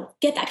don't know,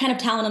 get that kind of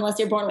talent unless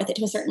you're born with it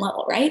to a certain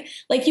level, right?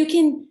 You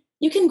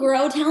can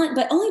grow talent,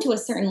 but only to a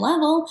certain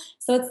level.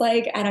 So it's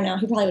I don't know,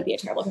 he probably would be a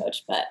terrible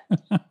coach, but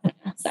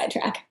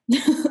sidetrack.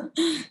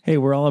 Hey,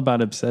 we're all about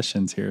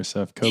obsessions here.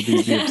 So if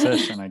Kobe's the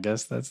obsession, I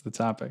guess that's the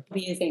topic. Kobe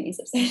is Amy's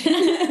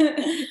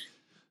obsession.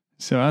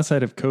 So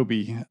outside of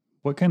Kobe,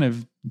 what kind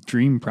of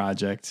dream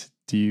project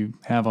do you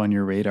have on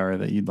your radar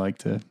that you'd like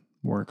to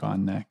work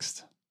on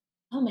next?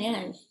 Oh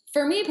man.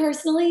 For me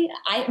personally,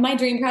 my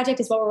dream project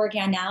is what we're working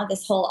on now,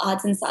 this whole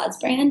Odds and Sods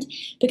brand,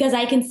 because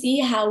I can see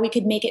how we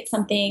could make it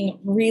something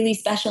really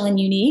special and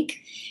unique.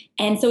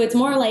 And so it's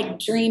more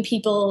dream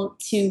people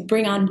to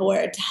bring on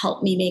board to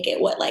help me make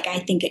it what I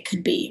think it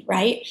could be,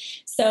 right?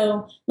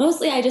 So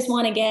mostly I just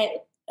want to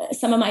get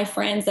some of my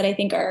friends that I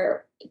think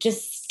are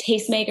just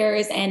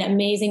tastemakers and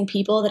amazing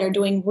people that are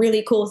doing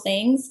really cool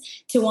things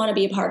to want to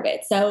be a part of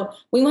it. So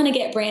we want to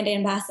get brand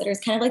ambassadors,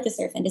 kind of like the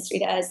surf industry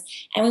does.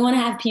 And we want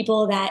to have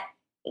people that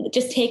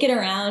just take it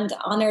around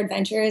on their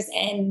adventures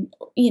and,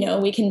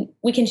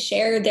 we can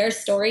share their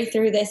story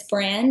through this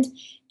brand.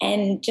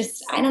 And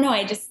just, I don't know,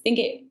 I just think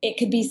it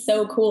could be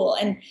so cool.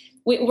 And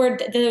we're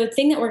the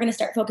thing that we're going to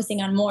start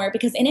focusing on more,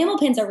 because enamel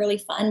pins are really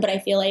fun, but I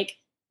feel like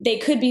they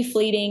could be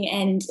fleeting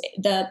and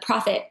the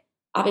profit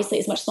obviously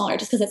is much smaller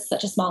just because it's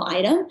such a small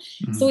item.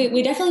 Mm-hmm. So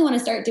we definitely want to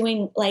start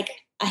doing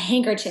a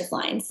handkerchief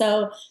line.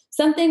 So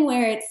something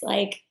where it's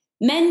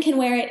men can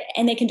wear it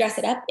and they can dress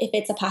it up if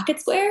it's a pocket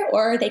square,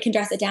 or they can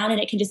dress it down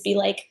and it can just be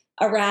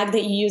a rag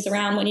that you use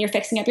around when you're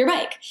fixing up your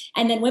bike.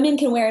 And then women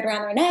can wear it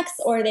around their necks,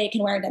 or they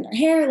can wear it in their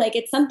hair.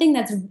 It's something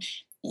that's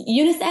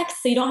unisex,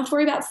 so you don't have to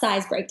worry about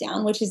size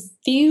breakdown, which is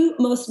the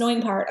most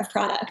annoying part of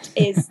product,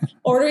 is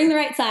ordering the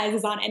right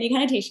sizes on any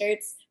kind of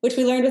t-shirts, which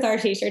we learned with our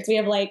t-shirts. We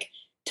have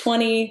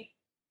 20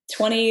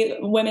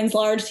 women's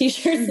large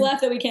t-shirts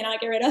left that we cannot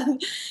get rid of.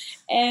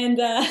 And,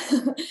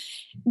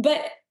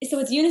 but so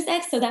it's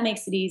unisex, so that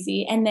makes it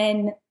easy. And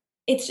then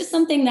it's just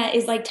something that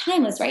is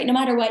timeless, right? No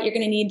matter what, you're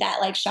going to need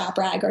that shop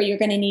rag, or you're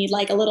going to need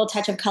a little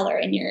touch of color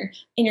in your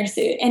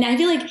suit. And I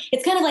feel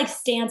it's kind of like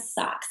Stance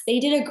socks. They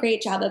did a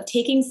great job of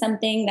taking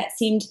something that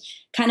seemed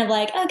kind of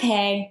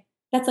okay,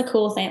 that's a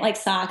cool thing.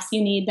 Socks,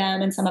 you need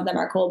them, and some of them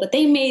are cool, but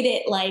they made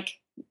it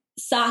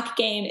sock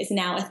game is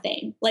now a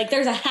thing.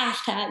 There's a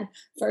hashtag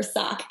for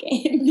sock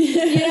game.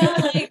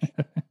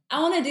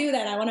 I want to do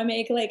that. I want to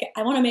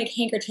make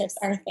handkerchiefs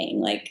our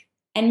thing,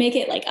 and make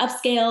it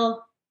upscale,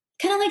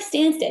 kind of like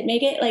Stance did.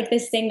 Make it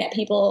this thing that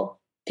people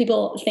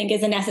people think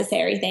is a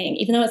necessary thing,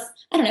 even though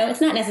I don't know,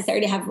 it's not necessary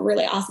to have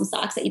really awesome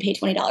socks that you pay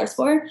 $20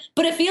 for,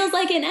 but it feels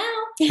like it now.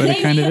 But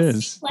it kind of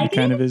is. It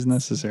kind of is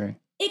necessary.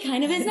 It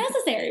kind of is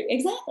necessary.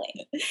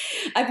 Exactly.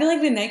 I feel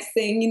like the next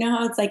thing, you know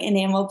how it's like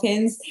enamel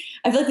pins?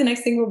 I feel like the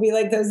next thing will be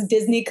like those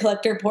Disney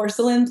collector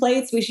porcelain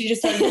plates. We should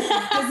just start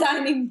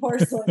designing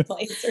porcelain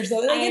plates or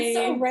something. Like, it's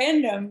so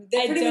random.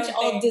 They're pretty much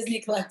all Disney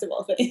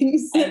collectible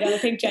things. I don't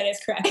think Jen is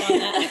correct on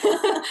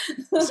that.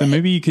 So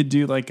maybe you could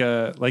do like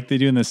they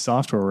do in the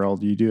software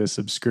world, you do a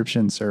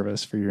subscription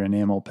service for your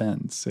enamel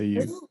pens. So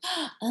you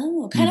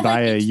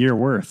buy a year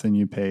worth and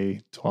you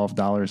pay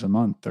 $12 a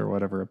month or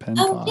whatever a pen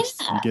costs.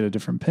 Yeah. You get a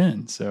different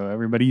pen. So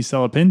everybody you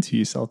sell a pen to,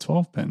 you sell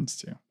 12 pens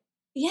to.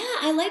 Yeah,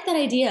 I like that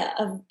idea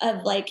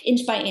of like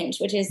inch by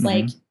inch, which is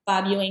like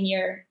Bob Ewing,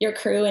 your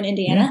crew in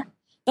Indiana. Yeah.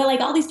 But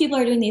like all these people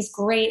are doing these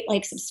great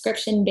like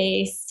subscription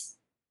based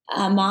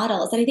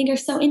models that I think are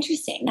so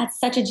interesting. That's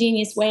such a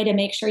genius way to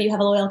make sure you have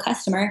a loyal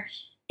customer.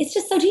 It's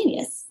just so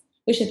genius.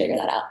 We should figure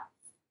that out.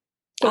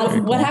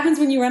 Cool. What happens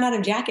when you run out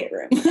of jacket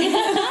room? No,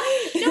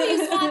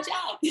 you swatch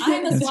out.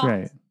 That's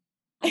right.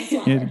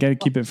 You got to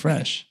keep it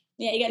fresh.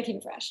 Yeah, you got to keep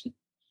it fresh.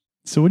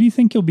 So what do you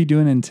think you'll be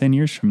doing in 10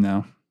 years from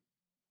now?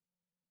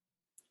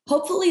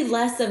 Hopefully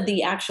less of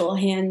the actual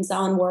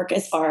hands-on work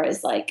as far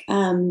as like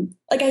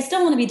I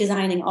still want to be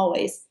designing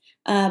always.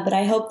 But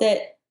I hope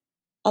that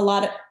a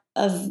lot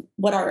of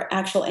what our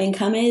actual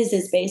income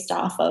is based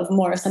off of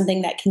more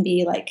something that can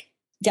be like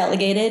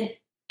delegated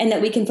and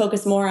that we can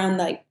focus more on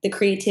like the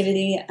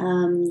creativity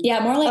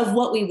more like of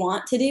what we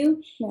want to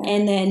do. Yeah.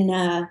 And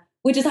then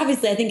which is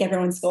obviously, I think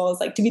everyone's goal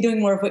is like to be doing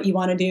more of what you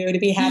want to do, to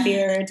be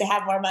happier, to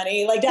have more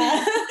money, like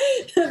that.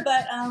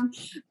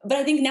 But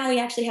I think now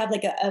we actually have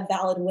like a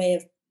valid way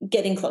of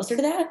getting closer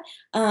to that.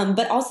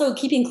 But also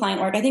keeping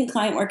client work. I think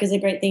client work is a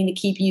great thing to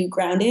keep you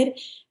grounded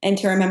and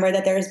to remember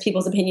that there's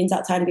people's opinions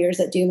outside of yours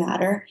that do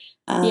matter.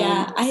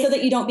 So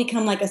that you don't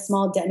become like a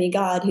small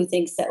demigod who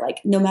thinks that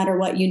like no matter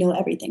what, you know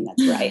everything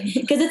that's right.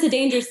 Because it's a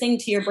dangerous thing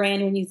to your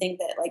brand when you think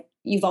that like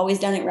you've always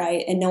done it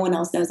right and no one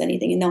else knows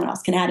anything and no one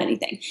else can add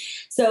anything.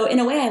 So in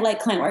a way, I like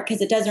client work because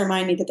it does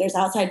remind me that there's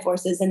outside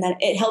forces and that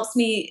it helps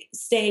me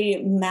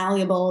stay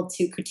malleable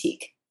to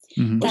critique.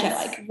 Mm-hmm. Which I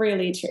like.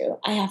 Really true.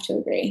 I have to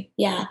agree.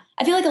 Yeah.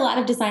 I feel like a lot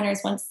of designers,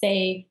 once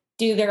they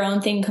do their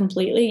own thing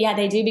completely,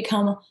 they do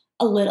become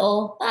a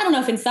little, I don't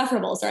know if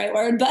insufferable is the right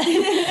word, but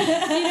you know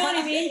what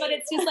I mean? But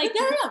it's just like,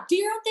 no, do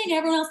your own thing.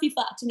 Everyone else be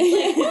fucked. And it's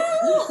like,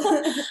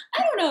 well,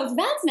 I don't know if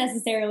that's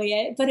necessarily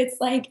it, but it's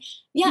like,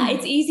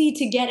 it's easy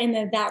to get in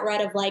that rut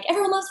of like,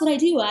 everyone loves what I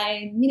do.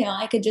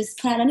 I could just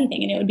put out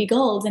anything and it would be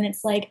gold. And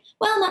it's like,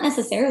 well, not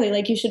necessarily.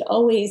 Like you should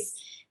always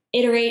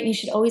iterate and you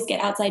should always get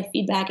outside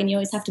feedback and you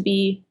always have to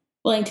be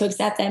willing to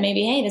accept that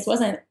maybe, hey, this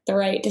wasn't the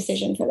right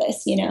decision for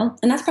this, you know?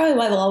 And that's probably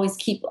why we'll always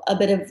keep a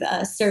bit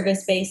of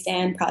service-based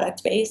and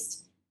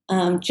product-based,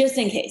 just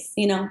in case,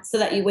 you know, so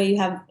that you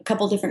have a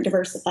couple different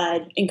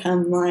diversified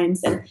income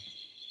lines. And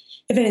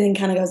if anything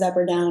kind of goes up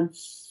or down,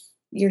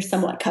 you're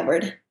somewhat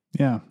covered.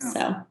 Yeah.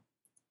 So.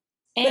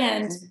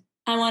 And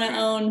I want to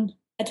own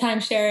a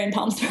timeshare in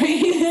Palm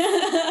Springs.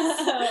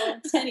 So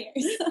 10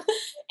 years.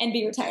 And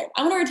be retired.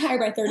 I want to retire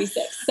by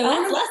 36. So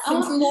that's less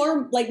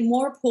than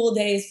more pool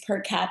days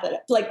per capita,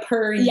 like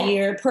per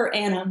year, per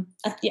annum.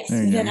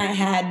 Than I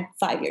had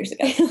 5 years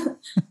ago.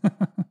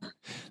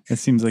 That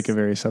seems like a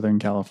very Southern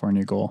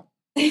California goal.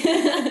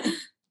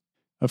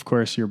 Of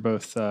course, you're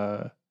both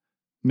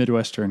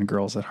Midwestern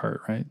girls at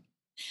heart, right?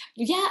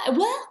 Yeah.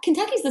 Well,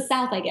 Kentucky's the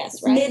South, I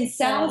guess, right?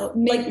 Mid-South, so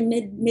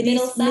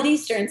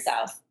Mid-Eastern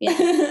South. Yeah.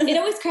 It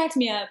always cracks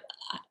me up.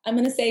 I'm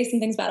going to say some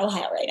things about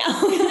Ohio right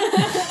now.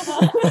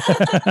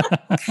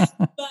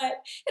 But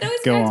it always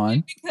cracks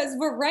me because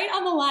we're right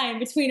on the line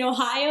between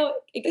Ohio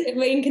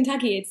and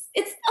Kentucky.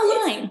 It's a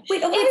line.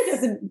 Wait, Ohio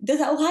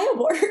does Ohio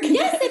border?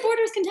 Yes, it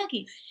borders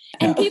Kentucky.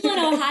 And people in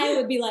Ohio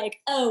would be like,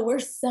 oh, we're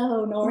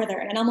so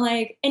northern. And I'm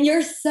like, and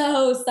you're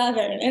so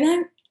southern. And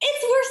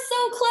we're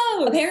so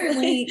close.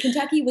 Apparently,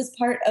 Kentucky was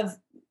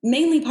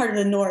mainly part of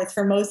the North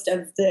for most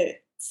of the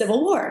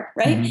Civil War,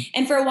 right? Mm-hmm.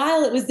 And for a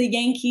while, it was the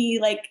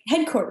Yankee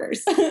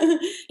headquarters. So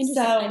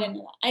I didn't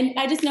know that.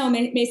 I just know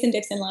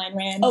Mason-Dixon line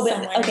ran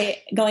somewhere.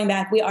 Okay, going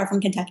back, we are from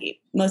Kentucky.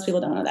 Most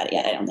people don't know that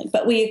yet, I don't think,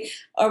 but we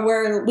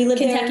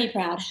lived Kentucky there,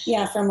 proud.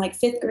 Yeah, from like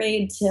 5th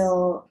grade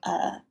till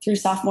through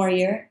sophomore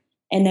year,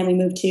 and then we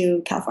moved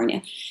to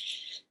California.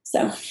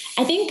 So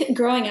I think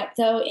growing up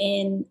though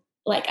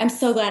I'm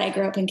so glad I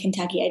grew up in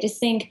Kentucky. I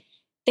just think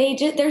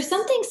there's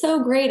something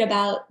so great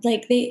about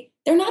like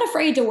they're not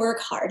afraid to work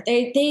hard.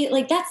 They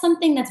like that's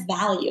something that's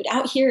valued.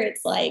 Out here,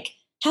 it's like,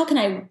 how can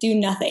I do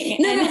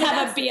nothing and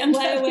have a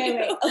BMW?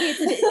 Wait.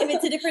 Okay,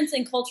 it's a difference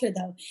in culture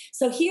though.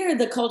 So here,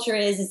 the culture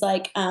is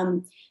like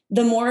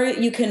the more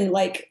you can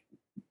like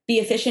be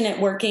efficient at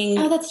working.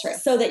 Oh, that's true.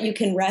 So that you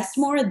can rest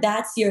more.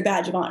 That's your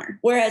badge of honor.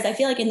 Whereas I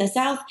feel like in the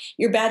South,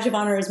 your badge of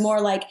honor is more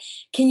like,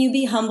 can you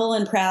be humble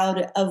and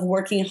proud of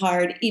working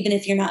hard, even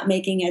if you're not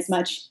making as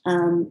much,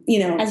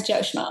 as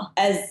Joe Schmo,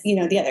 as,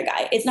 the other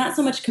guy. It's not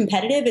so much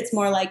competitive. It's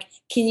more like,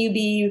 can you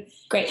be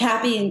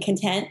happy and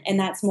content? And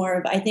that's more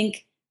of, I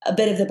think, a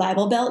bit of the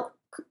Bible Belt,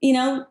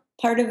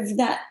 part of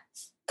that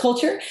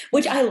culture,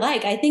 which I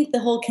like. I think the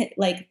whole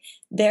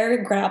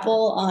their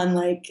grapple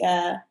on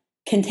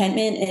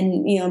contentment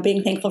and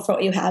being thankful for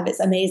what you have is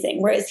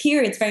amazing. Whereas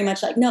here it's very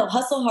much like, no,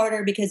 hustle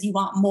harder because you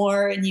want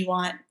more and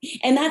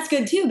that's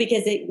good too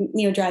because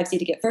it drives you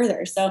to get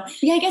further. So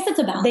yeah, I guess it's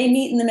a balance. They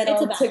meet in the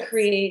middle to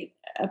create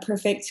a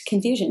perfect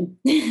confusion.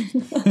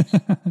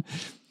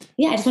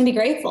 Yeah, I just want to be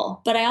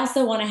grateful, but I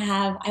also want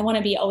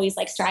to be always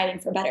striving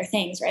for better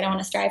things, right? I want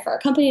to strive for our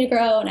company to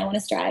grow, and I want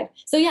to strive.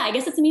 So yeah, I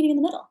guess it's a meeting in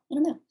the middle. I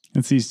don't know.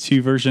 It's these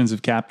two versions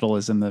of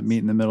capitalism that meet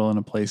in the middle in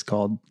a place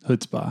called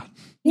Hood Spa.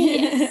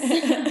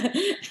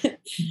 Yes.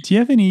 Do you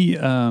have any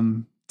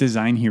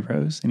design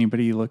heroes?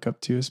 Anybody you look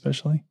up to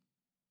especially?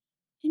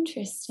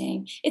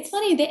 Interesting. It's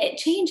funny that it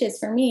changes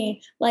for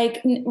me.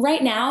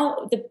 Right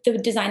now, the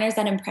designers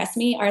that impress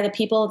me are the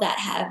people that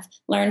have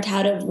learned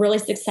how to really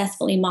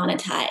successfully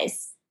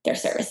monetize their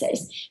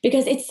services,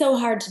 because it's so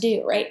hard to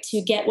do, right?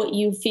 To get what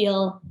you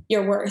feel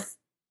you're worth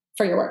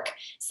for your work.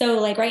 So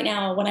right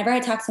now, whenever I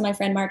talk to my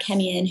friend Mark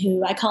Hemian,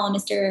 who I call him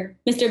Mr.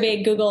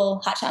 Big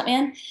Google Hotshot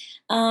Man,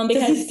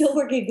 because does he still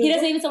work at Google? He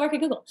doesn't even still work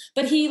at Google,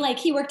 but he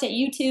worked at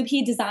YouTube.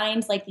 He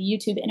designed the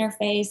YouTube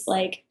interface,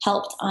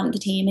 helped on the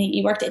team.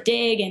 He worked at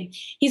Dig, and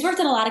he's worked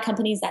at a lot of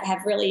companies that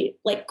have really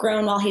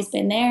grown while he's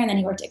been there. And then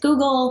he worked at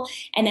Google,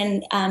 and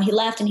then he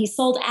left and he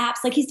sold apps.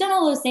 He's done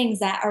all those things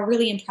that are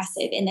really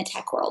impressive in the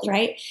tech world,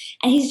 right?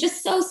 And he's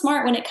just so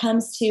smart when it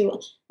comes to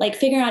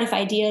figuring out if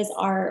ideas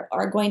are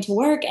going to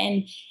work.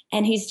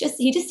 And he just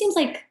seems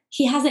like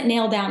he hasn't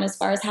nailed down as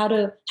far as how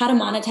to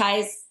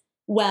monetize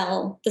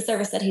well the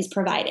service that he's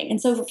providing.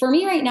 And so for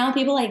me right now,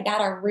 people like that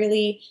are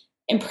really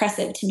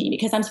impressive to me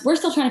because we're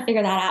still trying to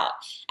figure that out.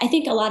 I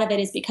think a lot of it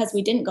is because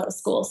we didn't go to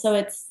school.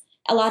 So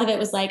a lot of it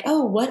was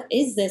oh, what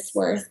is this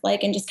worth?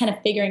 And just kind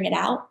of figuring it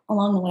out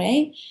along the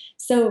way.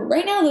 So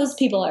right now, those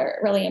people are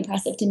really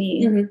impressive to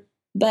me. Mm-hmm.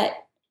 But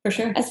for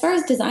sure, as far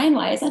as design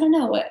wise, I don't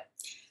know what.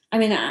 I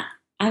mean,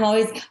 I'm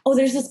always,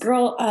 there's this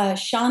girl,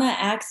 Shauna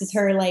Axe is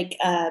her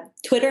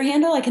Twitter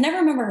handle. I can never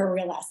remember her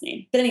real last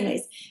name. But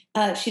anyways,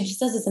 she just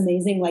does this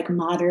amazing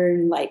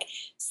modern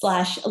 /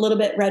 a little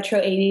bit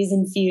retro 80s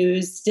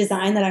infused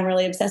design that I'm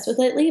really obsessed with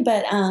lately.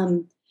 But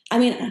I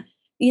mean,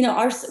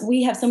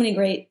 we have so many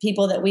great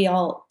people that we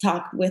all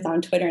talk with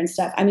on Twitter and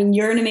stuff. I mean,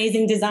 you're an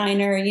amazing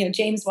designer.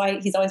 James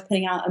White, he's always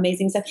putting out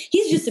amazing stuff.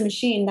 He's just a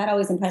machine. That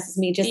always impresses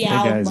me. Just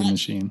how much he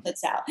machine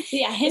puts out.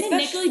 Yeah, him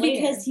especially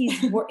because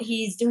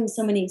he's doing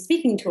so many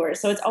speaking tours.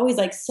 So it's always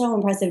so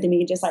impressive to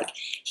me. Just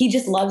he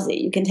just loves it.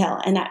 You can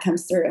tell, and that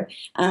comes through.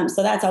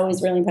 So that's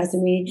always really impressive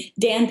to me.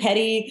 Dan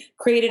Petty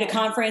created a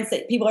conference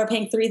that people are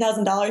paying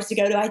 $3,000 to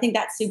go to. I think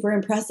that's super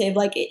impressive.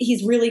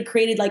 He's really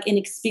created an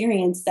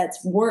experience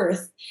that's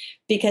worth.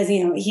 Because,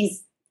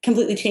 he's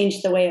completely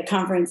changed the way a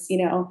conference,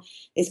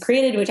 is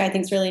created, which I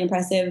think is really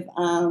impressive.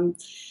 I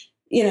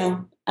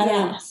don't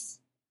know.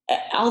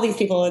 All these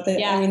people,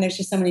 I mean, there's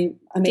just so many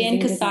amazing.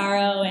 Dan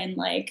Casaro and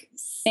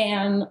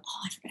Sam,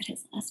 I forgot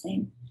his last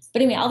name.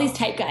 But anyway, all these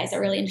type guys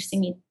are really interesting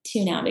me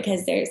too now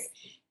because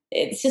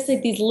it's just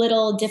these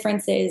little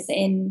differences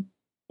in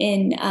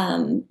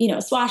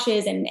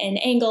swashes and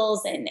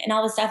angles and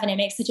all this stuff. And it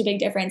makes such a big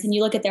difference. And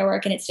you look at their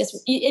work and it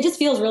just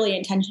feels really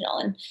intentional.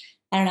 And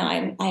I don't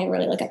know. I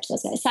really look up to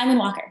those guys. Simon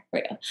Walker.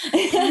 There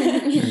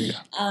we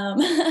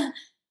go.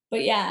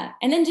 But yeah.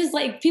 And then just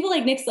people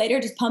like Nick Slater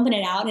just pumping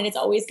it out and it's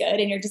always good.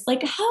 And you're just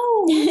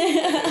how?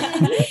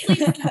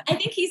 I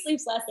think he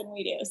sleeps less than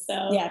we do.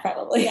 So yeah,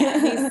 probably. Yeah,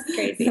 he's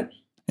crazy.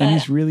 And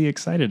he's really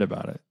excited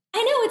about it.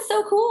 I know. It's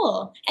so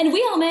cool. And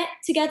we all met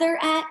together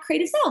at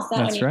Creative South.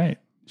 That's right.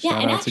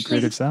 Shout out to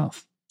Creative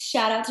South.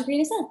 Shout out to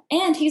Creative South.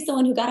 And he's the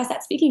one who got us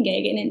that speaking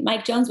gig. And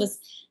Mike Jones was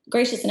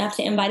gracious enough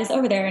to invite us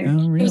over there.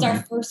 And It was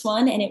our first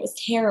one and it was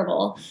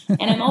terrible.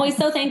 And I'm always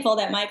so thankful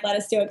that Mike let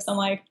us do it because I'm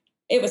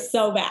it was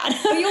so bad.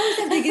 But you always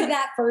have to get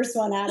that first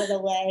one out of the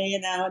way,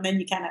 and then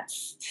you kind of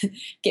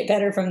get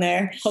better from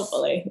there.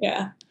 Hopefully.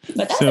 Yeah.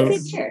 But that's a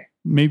good cheer.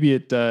 Maybe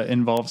it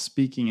involves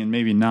speaking and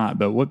maybe not,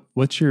 but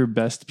what's your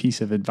best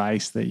piece of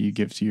advice that you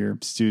give to your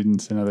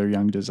students and other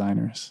young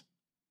designers?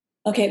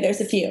 Okay, there's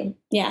a few.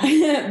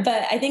 Yeah.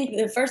 But I think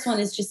the first one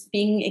is just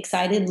being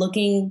excited,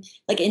 looking,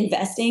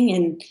 investing.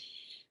 And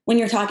when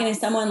you're talking to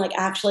someone,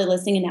 actually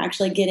listening and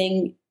actually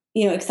getting,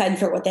 excited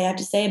for what they have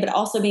to say, but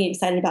also being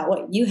excited about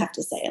what you have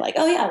to say.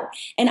 Oh yeah.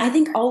 And I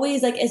think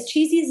always as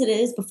cheesy as it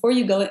is, before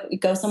you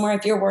go somewhere,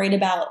 if you're worried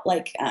about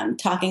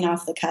talking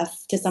off the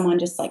cuff to someone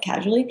just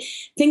casually,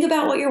 think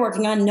about what you're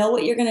working on, know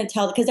what you're going to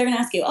tell, because they're going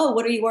to ask you, oh,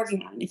 what are you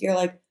working on? If you're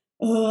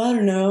oh, I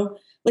don't know.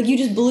 You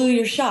just blew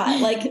your shot.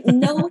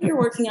 Know what you're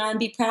working on.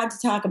 Be proud to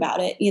talk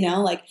about it.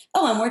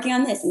 Oh, I'm working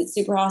on this and it's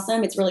super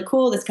awesome. It's really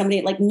cool. This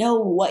company, know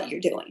what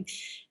you're doing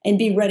and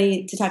be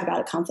ready to talk about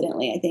it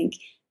confidently. I think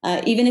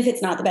even if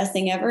it's not the best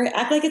thing ever,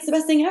 act like it's the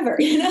best thing ever.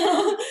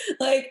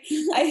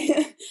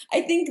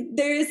 I think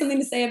there is something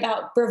to say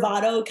about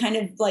bravado, kind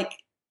of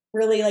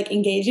really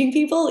engaging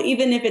people,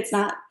 even if it's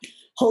not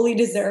wholly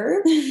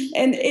deserve.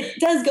 And it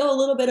does go a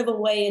little bit of a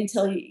way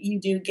until you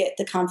do get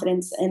the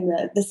confidence and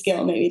the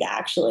skill maybe to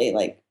actually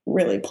like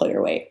really pull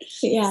your weight.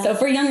 Yeah. So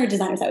for younger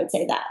designers, I would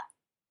say that.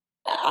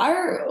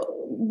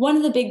 One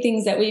of the big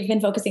things that we've been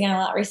focusing on a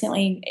lot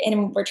recently,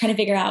 and we're trying to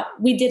figure out,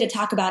 we did a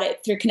talk about it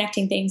through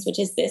Connecting Things, which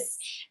is this,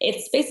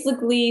 it's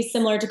basically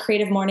similar to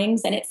Creative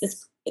Mornings. And it's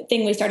this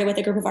thing we started with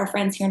a group of our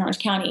friends here in Orange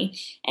County.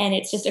 And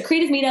it's just a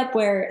creative meetup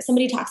where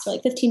somebody talks for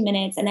like 15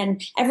 minutes and then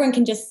everyone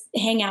can just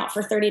hang out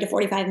for 30 to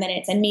 45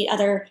 minutes and meet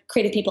other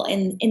creative people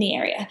in the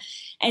area.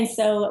 And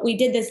so we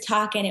did this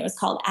talk and it was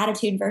called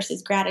Attitude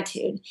versus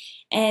Gratitude.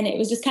 And it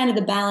was just kind of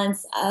the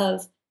balance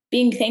of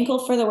being thankful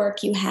for the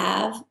work you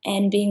have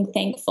and being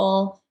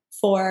thankful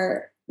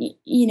for,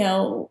 you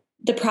know,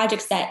 the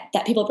projects that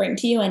people bring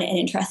to you and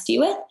entrust you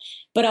with,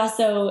 but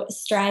also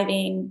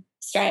striving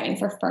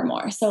for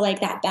more. So like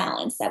that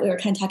balance that we were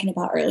kind of talking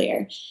about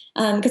earlier.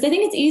 Because I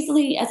think it's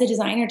easily as a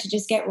designer to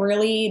just get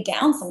really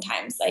down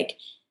sometimes. Like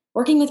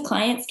working with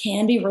clients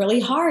can be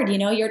really hard. You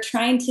know, you're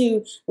trying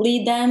to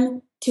lead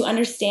them to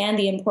understand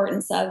the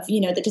importance of,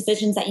 you know, the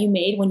decisions that you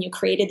made when you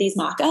created these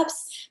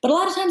mock-ups. But a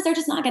lot of times they're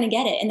just not going to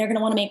get it and they're going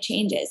to want to make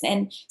changes.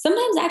 And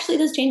sometimes actually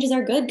those changes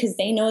are good because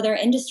they know their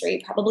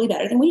industry probably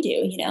better than we do,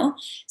 you know?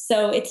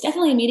 So it's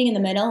definitely a meeting in the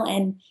middle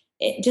and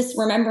just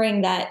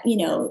remembering that, you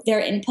know, their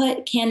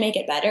input can make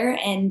it better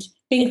and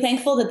being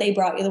thankful that they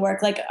brought you the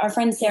work. Like our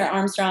friend Sarah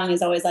Armstrong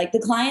is always like, the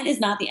client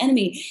is not the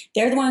enemy.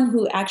 They're the one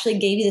who actually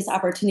gave you this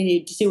opportunity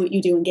to do what you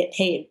do and get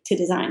paid to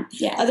design.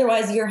 Yeah.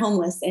 Otherwise you're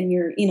homeless and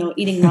you're, you know,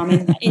 eating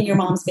ramen in your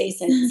mom's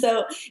basement.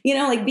 So, you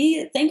know, like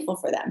be thankful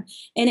for them.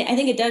 And I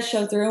think it does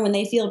show through when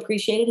they feel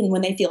appreciated and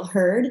when they feel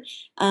heard,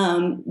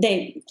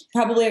 they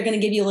probably are going to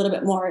give you a little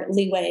bit more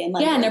leeway. And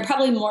and they're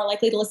probably more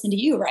likely to listen to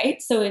you.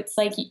 Right. So it's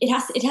like, it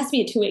has to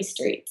be a two-way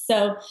street.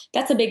 So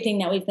that's a big thing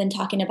that we've been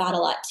talking about a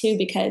lot too,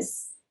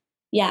 because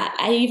yeah,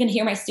 I even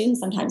hear my students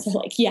sometimes they're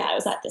like, yeah, I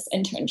was at this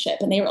internship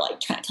and they were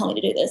like trying to tell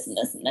me to do this and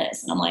this and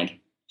this. And I'm like,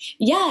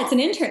 yeah, it's an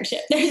internship.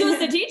 They're supposed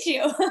to teach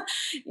you,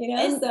 you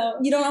know, and so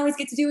you don't always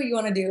get to do what you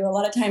want to do. A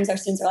lot of times our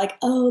students are like,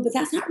 oh, but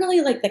that's not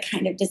really like the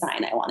kind of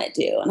design I want to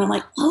do. And I'm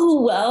like,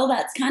 oh, well,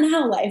 that's kind of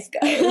how life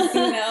goes,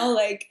 you know,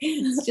 like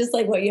it's just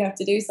like what you have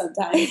to do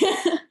sometimes.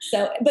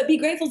 So, but be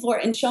grateful for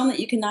it and show them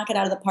that you can knock it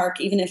out of the park,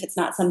 even if it's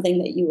not something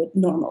that you would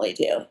normally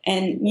do.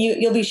 And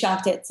you'll be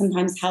shocked at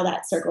sometimes how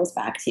that circles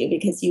back to you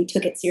because you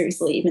took it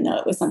seriously, even though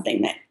it was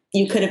something that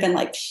you could have been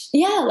like,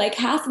 yeah, like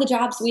half of the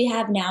jobs we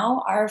have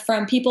now are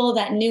from people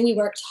that knew we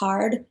worked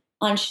hard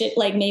on shit,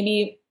 like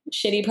maybe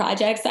shitty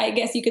projects, I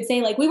guess you could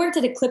say. Like we worked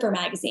at a Clipper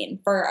magazine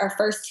for our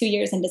first 2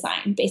 years in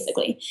design,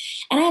 basically.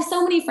 And I have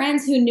so many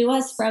friends who knew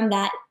us from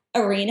that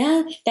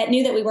arena that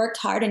knew that we worked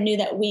hard and knew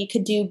that we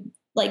could do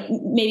like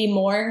maybe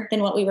more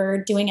than what we were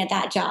doing at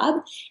that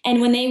job. And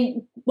when they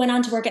went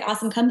on to work at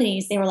awesome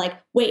companies, they were like,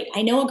 wait,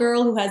 I know a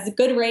girl who has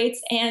good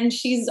rates and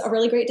she's a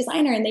really great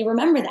designer. And they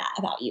remember that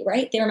about you,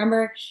 right? They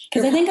remember.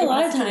 Because I think a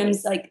lot of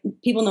times like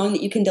people knowing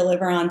that you can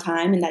deliver on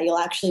time and that you'll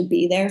actually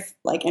be there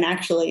like and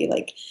actually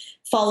like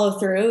follow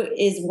through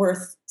is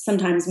worth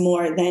sometimes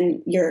more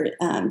than your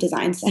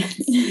design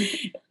sense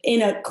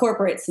in a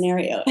corporate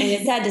scenario. And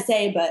it's sad to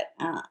say, but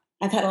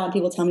I've had a lot of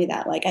people tell me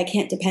that, like, I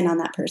can't depend on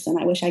that person.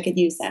 I wish I could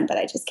use them, but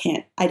I just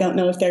can't. I don't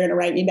know if they're going to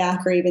write me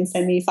back or even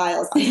send me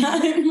files on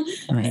time.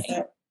 Right.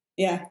 So,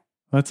 yeah.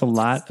 That's a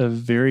lot of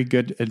very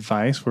good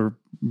advice. We're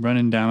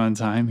running down on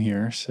time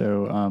here.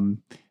 So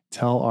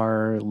tell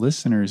our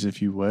listeners,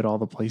 if you would, all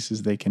the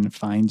places they can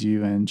find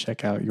you and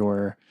check out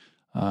your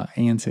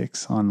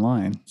antics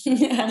online.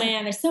 Oh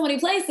man, there's so many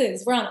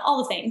places. We're on all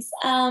the things.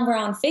 We're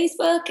on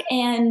Facebook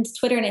and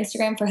Twitter and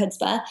Instagram for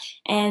Hoodzpah.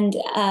 And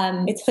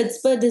it's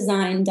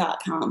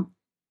hoodzpahdesign.com.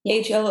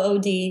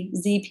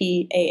 HOODZPAH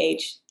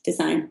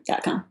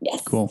design.com.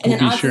 Yes. Cool. And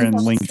We'll be sure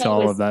and link to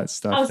all of that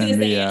stuff in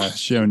the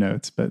show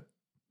notes. But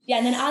yeah,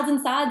 and then Odds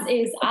and Sods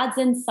is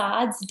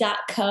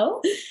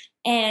oddsandsods.co.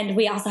 And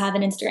we also have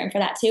an Instagram for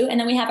that too. And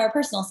then we have our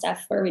personal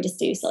stuff where we just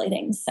do silly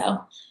things. So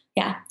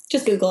yeah,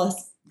 just Google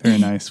us. Very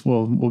nice.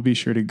 We'll be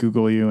sure to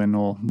Google you and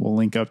we'll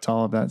link up to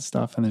all of that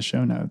stuff in the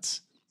show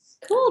notes.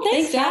 Cool.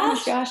 Thanks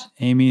Josh.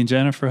 Amy and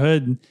Jennifer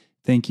Hood,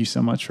 thank you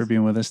so much for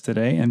being with us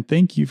today. And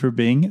thank you for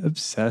being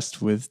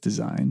obsessed with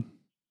design.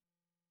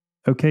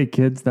 Okay,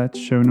 kids, that's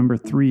show number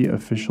 3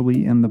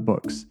 officially in the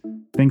books.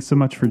 Thanks so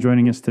much for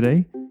joining us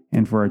today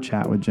and for our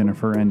chat with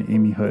Jennifer and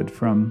Amy Hood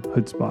from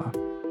Hoodzpah.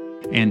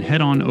 And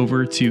head on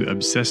over to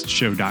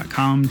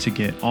obsessedshow.com to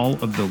get all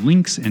of the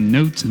links and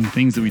notes and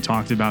things that we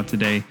talked about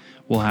today.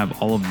 We'll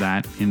have all of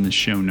that in the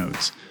show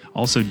notes.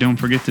 Also, don't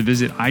forget to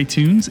visit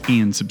iTunes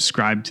and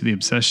subscribe to The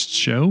Obsessed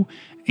Show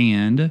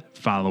and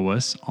follow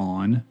us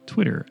on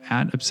Twitter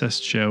at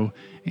Obsessed Show,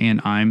 and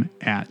I'm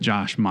at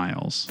Josh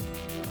Miles.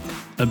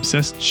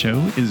 Obsessed Show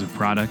is a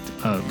product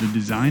of the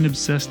Design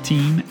Obsessed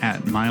team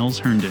at Miles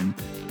Herndon,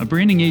 a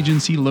branding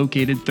agency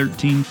located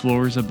 13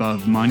 floors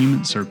above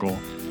Monument Circle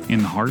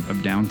in the heart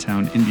of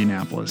downtown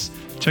Indianapolis.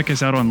 Check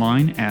us out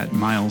online at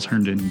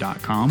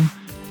milesherndon.com.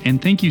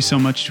 And thank you so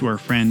much to our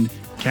friend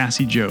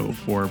Cassie Joe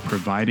for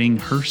providing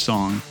her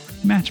song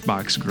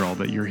Matchbox Girl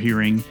that you're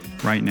hearing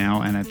right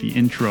now and at the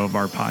intro of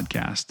our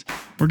podcast.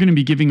 We're going to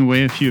be giving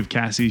away a few of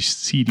Cassie's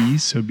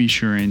CDs, so be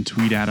sure and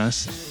tweet at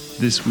us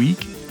this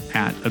week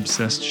at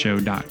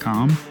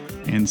obsessedshow.com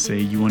and say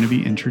you want to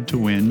be entered to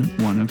win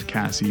one of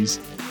Cassie's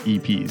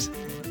EPs.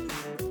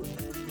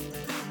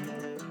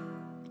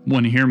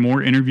 Want to hear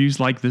more interviews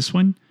like this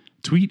one?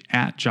 Tweet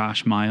at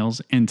Josh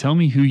Miles and tell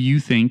me who you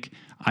think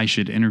I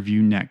should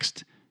interview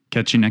next.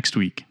 Catch you next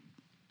week.